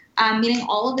book, meaning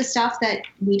all of the stuff that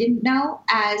we didn't know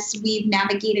as we've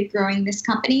navigated growing this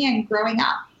company and growing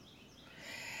up.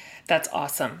 That's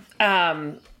awesome.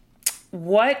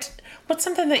 What's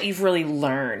something that you've really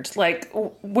learned? Like,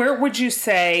 where would you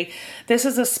say this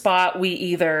is a spot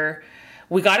we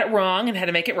got it wrong and had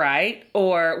to make it right,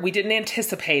 or we didn't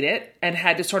anticipate it and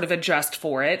had to sort of adjust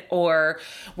for it, or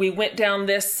we went down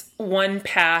this one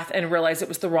path and realized it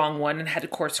was the wrong one and had to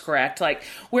course correct? Like,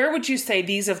 where would you say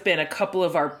these have been a couple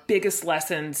of our biggest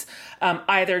lessons,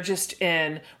 either just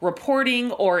in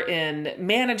reporting or in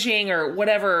managing or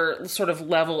whatever sort of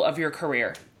level of your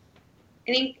career?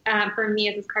 I think for me,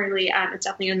 as is Carly, it's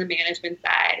definitely on the management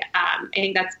side. I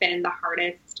think that's been the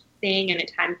hardest thing, and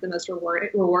at times the most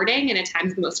rewarding, and at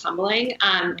times the most humbling.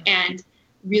 And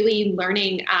really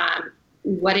learning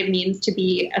what it means to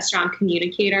be a strong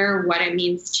communicator, what it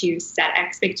means to set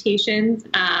expectations,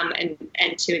 and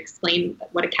to explain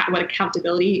what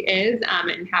accountability is,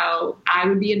 and how I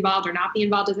would be involved or not be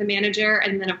involved as a manager,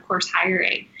 and then of course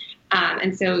hiring.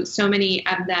 And so many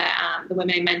of the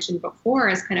women I mentioned before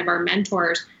as kind of our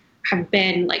mentors have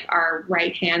been like our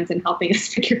right hands in helping us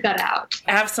figure that out.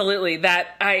 Absolutely.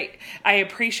 That I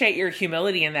appreciate your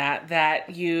humility in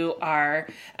that you are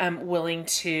willing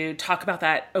to talk about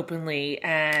that openly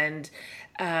and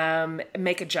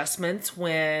make adjustments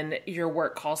when your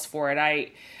work calls for it.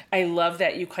 I love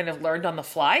that you kind of learned on the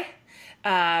fly.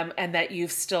 And that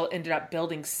you've still ended up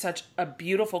building such a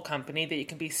beautiful company that you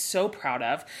can be so proud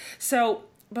of. So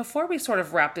before we sort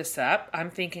of wrap this up, I'm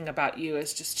thinking about you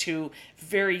as just two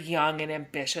very young and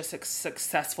ambitious,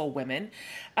 successful women.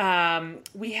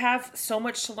 We have so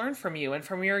much to learn from you and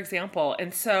from your example.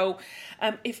 And so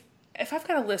if I've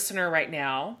got a listener right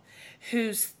now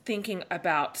who's thinking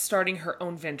about starting her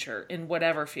own venture in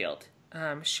whatever field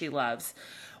she loves,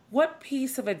 what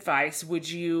piece of advice would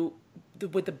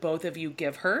the both of you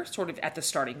give her sort of at the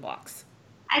starting blocks?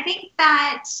 I think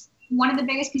that one of the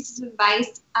biggest pieces of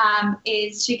advice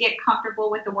is to get comfortable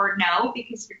with the word no,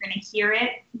 because you're going to hear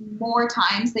it more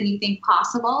times than you think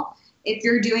possible if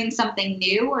you're doing something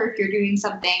new or if you're doing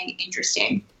something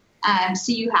interesting.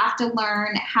 So you have to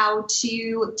learn how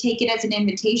to take it as an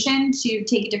invitation to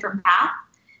take a different path,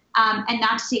 and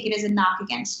not to take it as a knock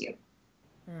against you.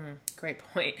 Great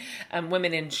point.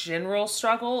 Women in general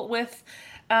struggle with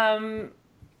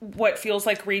what feels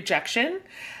like rejection.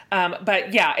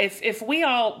 But yeah, if we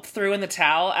all threw in the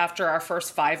towel after our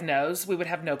first 5 no's, we would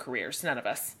have no careers, none of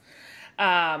us.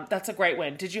 That's a great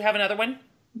win. Did you have another one?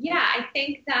 Yeah, I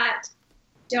think that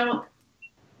don't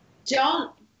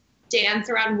dance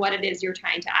around what it is you're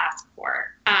trying to ask for.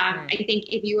 I think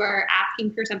if you are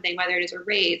asking for something, whether it is a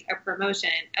raise, a promotion,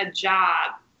 a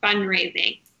job,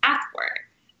 fundraising, ask for it.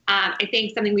 I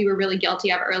think something we were really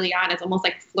guilty of early on is almost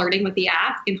like flirting with the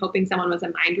ask and hoping someone was a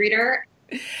mind reader.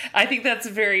 I think that's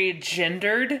very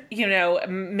gendered. You know,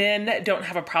 men don't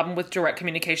have a problem with direct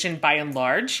communication by and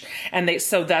large, and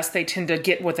thus they tend to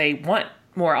get what they want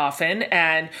more often,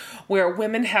 and where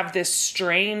women have this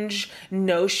strange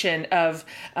notion of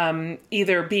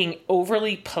either being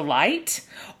overly polite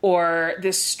or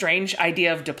this strange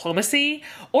idea of diplomacy,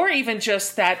 or even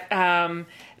just that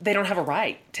they don't have a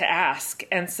right to ask.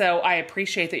 And so I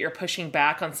appreciate that you're pushing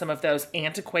back on some of those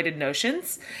antiquated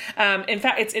notions. In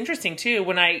fact, it's interesting too,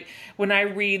 when I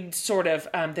read sort of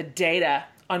the data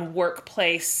on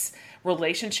workplace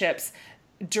relationships,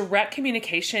 direct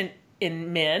communication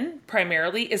in men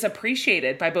primarily is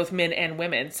appreciated by both men and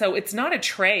women. So it's not a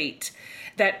trait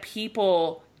that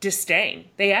people disdain.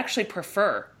 They actually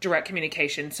prefer direct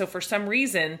communication. So for some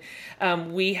reason,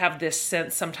 we have this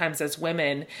sense sometimes as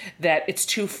women that it's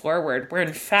too forward, where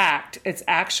in fact it's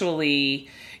actually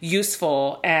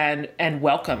useful and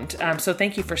welcomed. So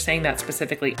thank you for saying that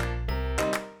specifically.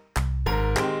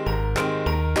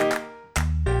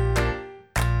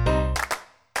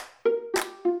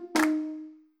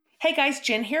 Hey guys,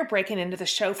 Jen here, breaking into the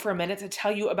show for a minute to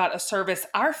tell you about a service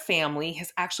our family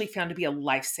has actually found to be a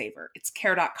lifesaver. It's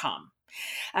Care.com.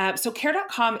 So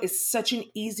Care.com is such an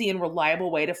easy and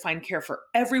reliable way to find care for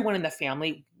everyone in the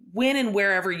family when and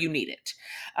wherever you need it.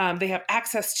 They have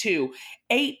access to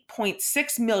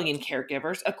 8.6 million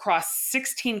caregivers across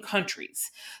 16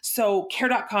 countries. So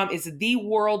Care.com is the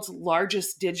world's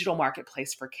largest digital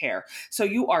marketplace for care. So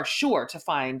you are sure to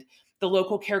find the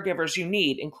local caregivers you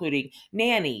need, including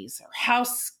nannies,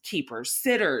 housekeepers,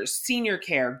 sitters, senior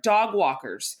care, dog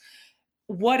walkers,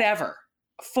 whatever.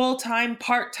 Full-time,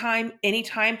 part-time,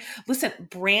 anytime. Listen,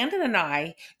 Brandon and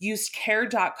I used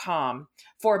Care.com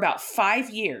for about 5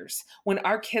 years when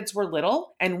our kids were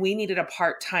little and we needed a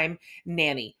part-time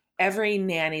nanny. Every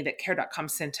nanny that Care.com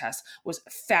sent us was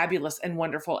fabulous and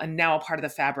wonderful and now a part of the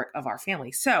fabric of our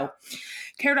family. So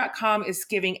Care.com is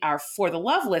giving our For the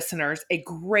Love listeners a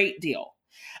great deal.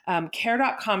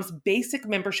 Care.com's basic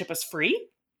membership is free.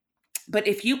 But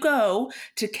if you go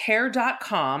to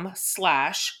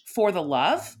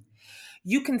care.com/forthelove,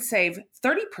 you can save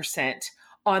 30%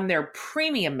 on their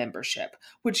premium membership,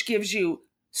 which gives you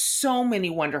so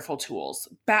many wonderful tools,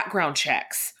 background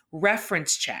checks,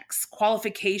 reference checks,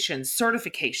 qualifications,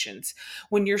 certifications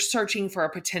when you're searching for a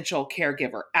potential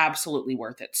caregiver. Absolutely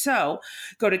worth it. So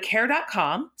go to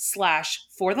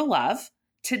care.com/forthelove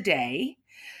today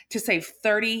to save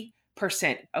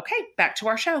 30%. Okay, back to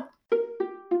our show.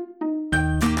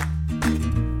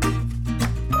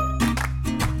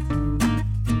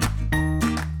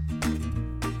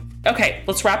 Okay,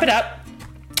 let's wrap it up.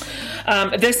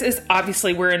 This is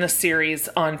obviously, we're in a series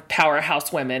on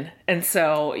powerhouse women. And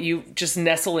so you just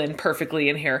nestle in perfectly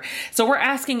in here. So we're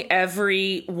asking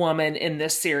every woman in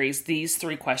this series these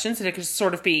 3 questions, and it could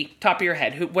sort of be top of your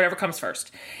head, whatever comes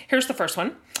first. Here's the first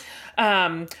one.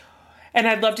 And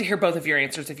I'd love to hear both of your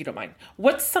answers if you don't mind.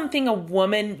 What's something a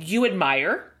woman you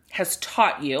admire has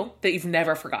taught you that you've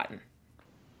never forgotten?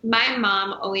 My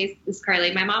mom always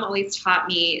taught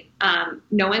me,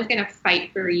 no one's going to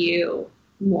fight for you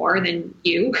more than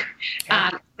you,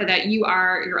 so that you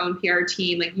are your own PR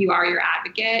team, like you are your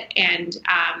advocate. And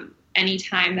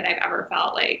anytime that I've ever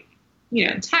felt like,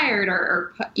 tired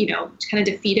or kind of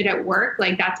defeated at work,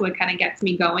 like that's what kind of gets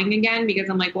me going again, because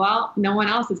I'm like, well, no one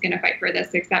else is going to fight for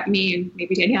this except me and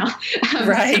maybe Danielle.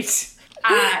 Right.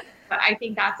 But I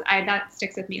think that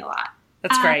sticks with me a lot.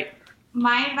 That's great.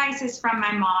 My advice is from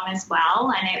my mom as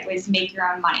well, and it was make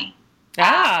your own money.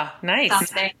 Nice.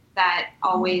 Something that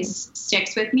always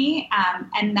sticks with me.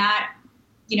 And that,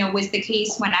 was the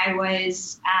case when I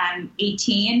was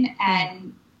 18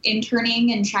 and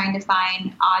interning and trying to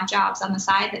find odd jobs on the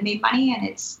side that made money. And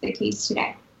it's the case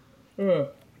today.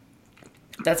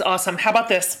 That's awesome. How about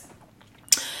this?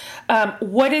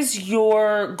 What is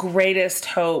your greatest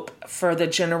hope for the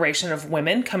generation of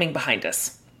women coming behind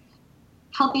us?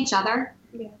 Help each other.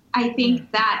 Yeah. I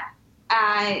think that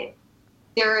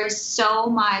there is so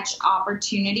much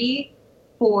opportunity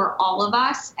for all of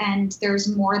us, and there's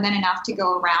more than enough to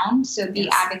go around. So be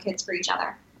advocates for each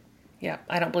other. Yeah,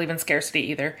 I don't believe in scarcity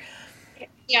either.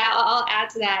 Yeah, I'll add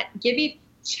to that. Give each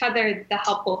other the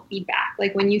helpful feedback.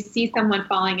 Like when you see someone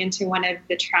falling into one of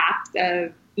the traps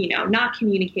of, not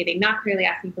communicating, not clearly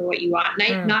asking for what you want,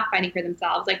 not fighting for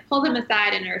themselves, like pull them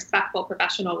aside in a respectful,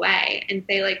 professional way and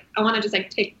say, like, I want to just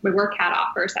take my work hat off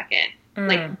for a second.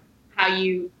 Like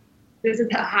this is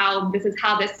how this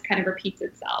kind of repeats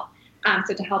itself.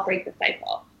 So to help break the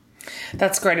cycle.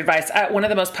 That's great advice. One of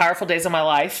the most powerful days of my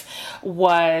life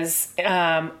was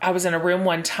I was in a room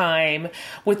one time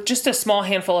with just a small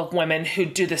handful of women who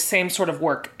do the same sort of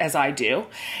work as I do.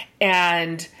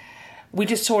 And we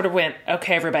just sort of went,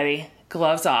 okay, everybody,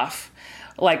 gloves off.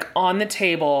 Like on the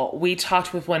table, we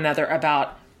talked with one another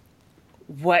about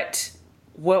what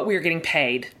we are getting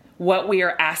paid, what we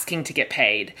are asking to get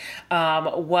paid,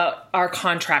 what our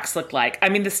contracts look like. I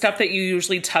mean, the stuff that you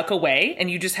usually tuck away and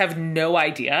you just have no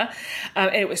idea.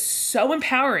 And it was so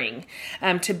empowering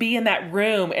to be in that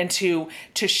room and to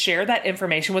share that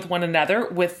information with one another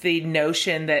with the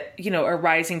notion that, a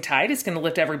rising tide is going to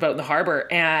lift every boat in the harbor.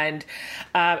 And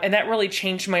that really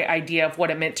changed my idea of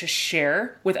what it meant to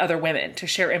share with other women, to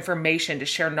share information, to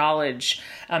share knowledge,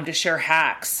 to share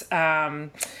hacks.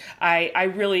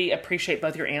 I really appreciate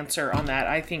both your answers answer on that.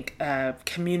 I think a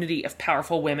community of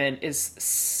powerful women is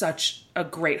such a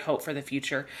great hope for the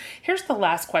future. Here's the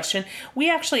last question.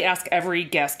 We actually ask every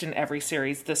guest in every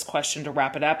series this question to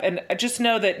wrap it up. And just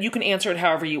know that you can answer it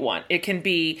however you want. It can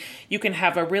be, you can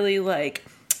have a really like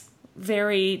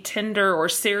very tender or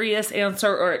serious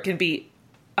answer, or it can be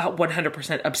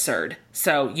 100% absurd.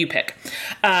 So you pick.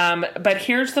 But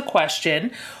here's the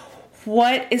question.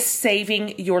 What is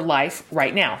saving your life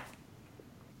right now?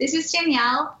 This is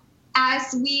Danielle.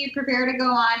 As we prepare to go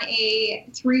on a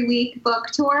 3-week book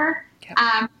tour,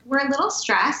 we're a little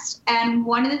stressed. And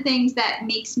one of the things that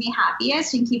makes me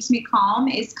happiest and keeps me calm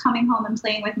is coming home and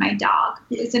playing with my dog,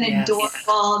 who is an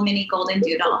adorable mini golden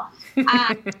doodle.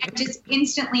 It just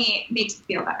instantly makes me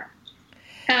feel better.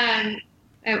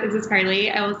 This is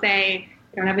Carly. I will say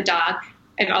I don't have a dog.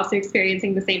 I'm also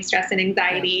experiencing the same stress and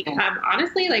anxiety.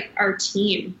 Honestly, like our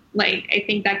team, like I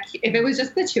think that if it was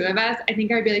just the two of us, I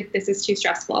think I'd be like, this is too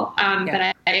stressful.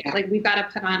 But like we've got to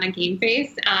put on a game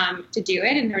face to do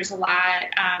it. And there's a lot,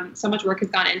 so much work has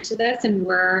gone into this, and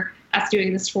us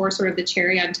doing this tour sort of the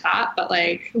cherry on top. But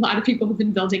like a lot of people have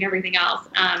been building everything else.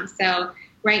 So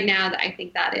right now, I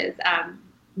think that is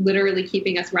literally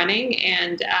keeping us running,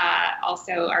 and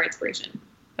also our inspiration.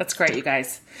 That's great, you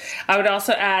guys. I would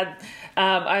also add,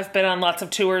 I've been on lots of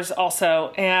tours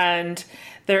also, and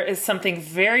there is something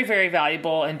very, very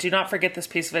valuable, and do not forget this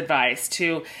piece of advice,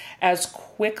 to as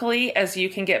quickly as you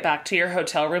can get back to your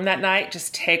hotel room that night,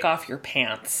 just take off your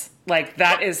pants. Like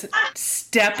that is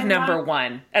step number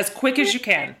 1, as quick as you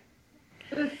can.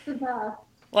 It's the best.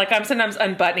 Like I'm sometimes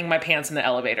unbuttoning my pants in the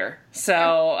elevator.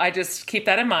 So I just keep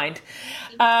that in mind.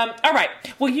 All right.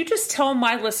 Well, you just tell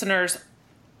my listeners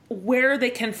where they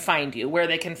can find you, where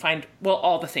they can find, well,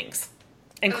 all the things,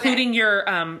 including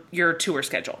your tour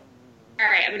schedule. All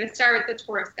right, I'm going to start with the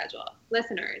tour schedule.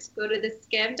 Listeners, go to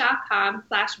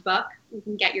theskimm.com/book. You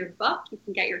can get your book, you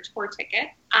can get your tour ticket.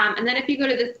 And then if you go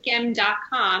to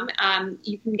theskimm.com,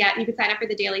 you can sign up for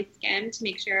the Daily Skimm to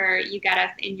make sure you get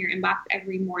us in your inbox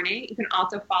every morning. You can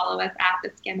also follow us at The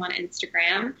Skimm on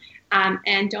Instagram.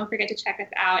 And don't forget to check us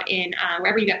out in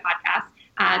wherever you get podcasts.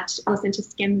 Listen to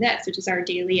Skimm This, which is our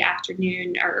daily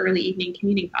afternoon or early evening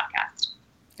commuting podcast.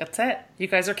 That's it. You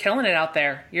guys are killing it out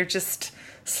there. You're just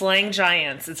slaying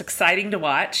giants. It's exciting to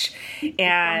watch.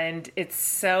 And it's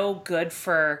so good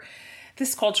for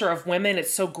this culture of women.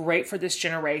 It's so great for this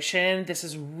generation. This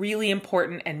is really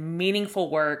important and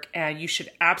meaningful work, and you should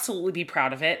absolutely be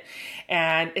proud of it.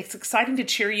 And it's exciting to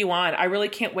cheer you on. I really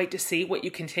can't wait to see what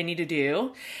you continue to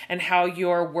do and how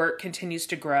your work continues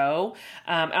to grow.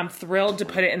 I'm thrilled to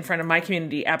put it in front of my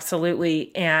community.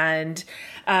 Absolutely. And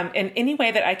in any way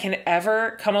that I can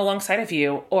ever come alongside of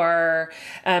you or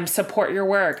support your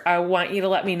work, I want you to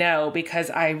let me know, because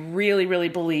I really, really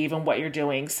believe in what you're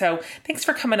doing. So thanks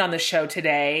for coming on the show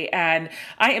today. And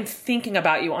I am thinking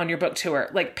about you on your book tour,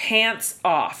 like pants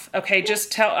off. Okay. I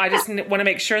just want to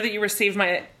make sure that you receive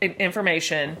my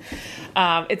information.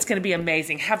 It's going to be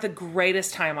amazing. Have the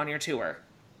greatest time on your tour.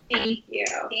 Thank you.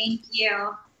 Thank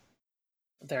you.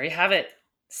 There you have it.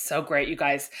 So great, you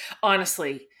guys.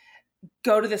 Honestly,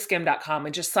 go to theskimm.com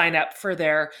and just sign up for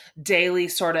their daily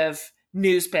sort of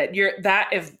news bit.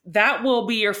 That will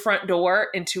be your front door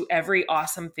into every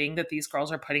awesome thing that these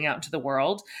girls are putting out into the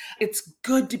world. It's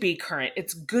good to be current.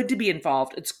 It's good to be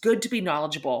involved. It's good to be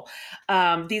knowledgeable.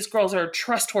 These girls are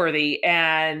trustworthy,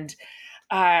 and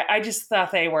I just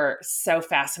thought they were so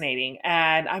fascinating,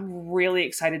 and I'm really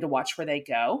excited to watch where they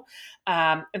go.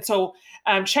 And so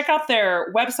check out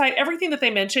their website. Everything that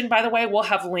they mentioned, by the way, we'll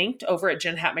have linked over at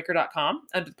jenhatmaker.com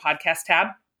under the podcast tab.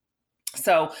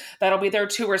 So that'll be their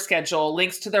tour schedule,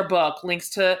 links to their book, links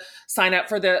to sign up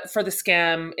for the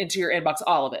Skimm into your inbox,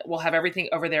 all of it. We'll have everything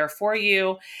over there for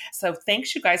you. So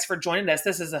thanks, you guys, for joining us.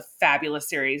 This is a fabulous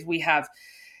series. We have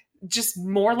just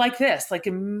more like this, like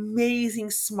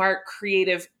amazing, smart,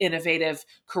 creative, innovative,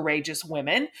 courageous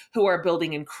women who are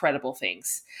building incredible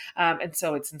things. And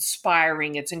so it's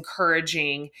inspiring, it's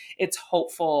encouraging, it's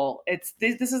hopeful.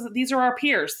 These are our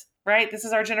peers. Right? This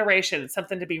is our generation. It's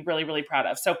something to be really, really proud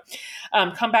of. So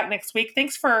come back next week.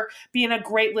 Thanks for being a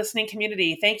great listening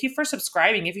community. Thank you for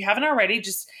subscribing. If you haven't already,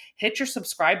 just hit your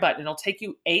subscribe button. It'll take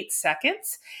you 8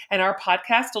 seconds, and our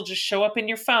podcast will just show up in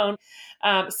your phone.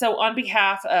 So on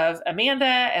behalf of Amanda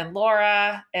and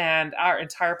Laura and our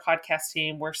entire podcast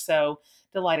team, we're so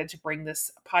delighted to bring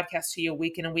this podcast to you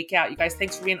week in and week out. You guys,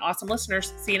 thanks for being awesome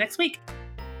listeners. See you next week.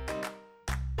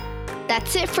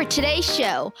 That's it for today's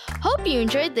show. Hope you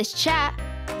enjoyed this chat.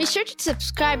 Be sure to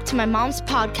subscribe to my mom's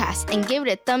podcast and give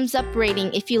it a thumbs up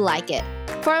rating if you like it.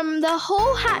 From the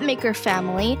whole Hatmaker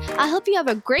family, I hope you have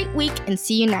a great week and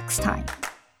see you next time.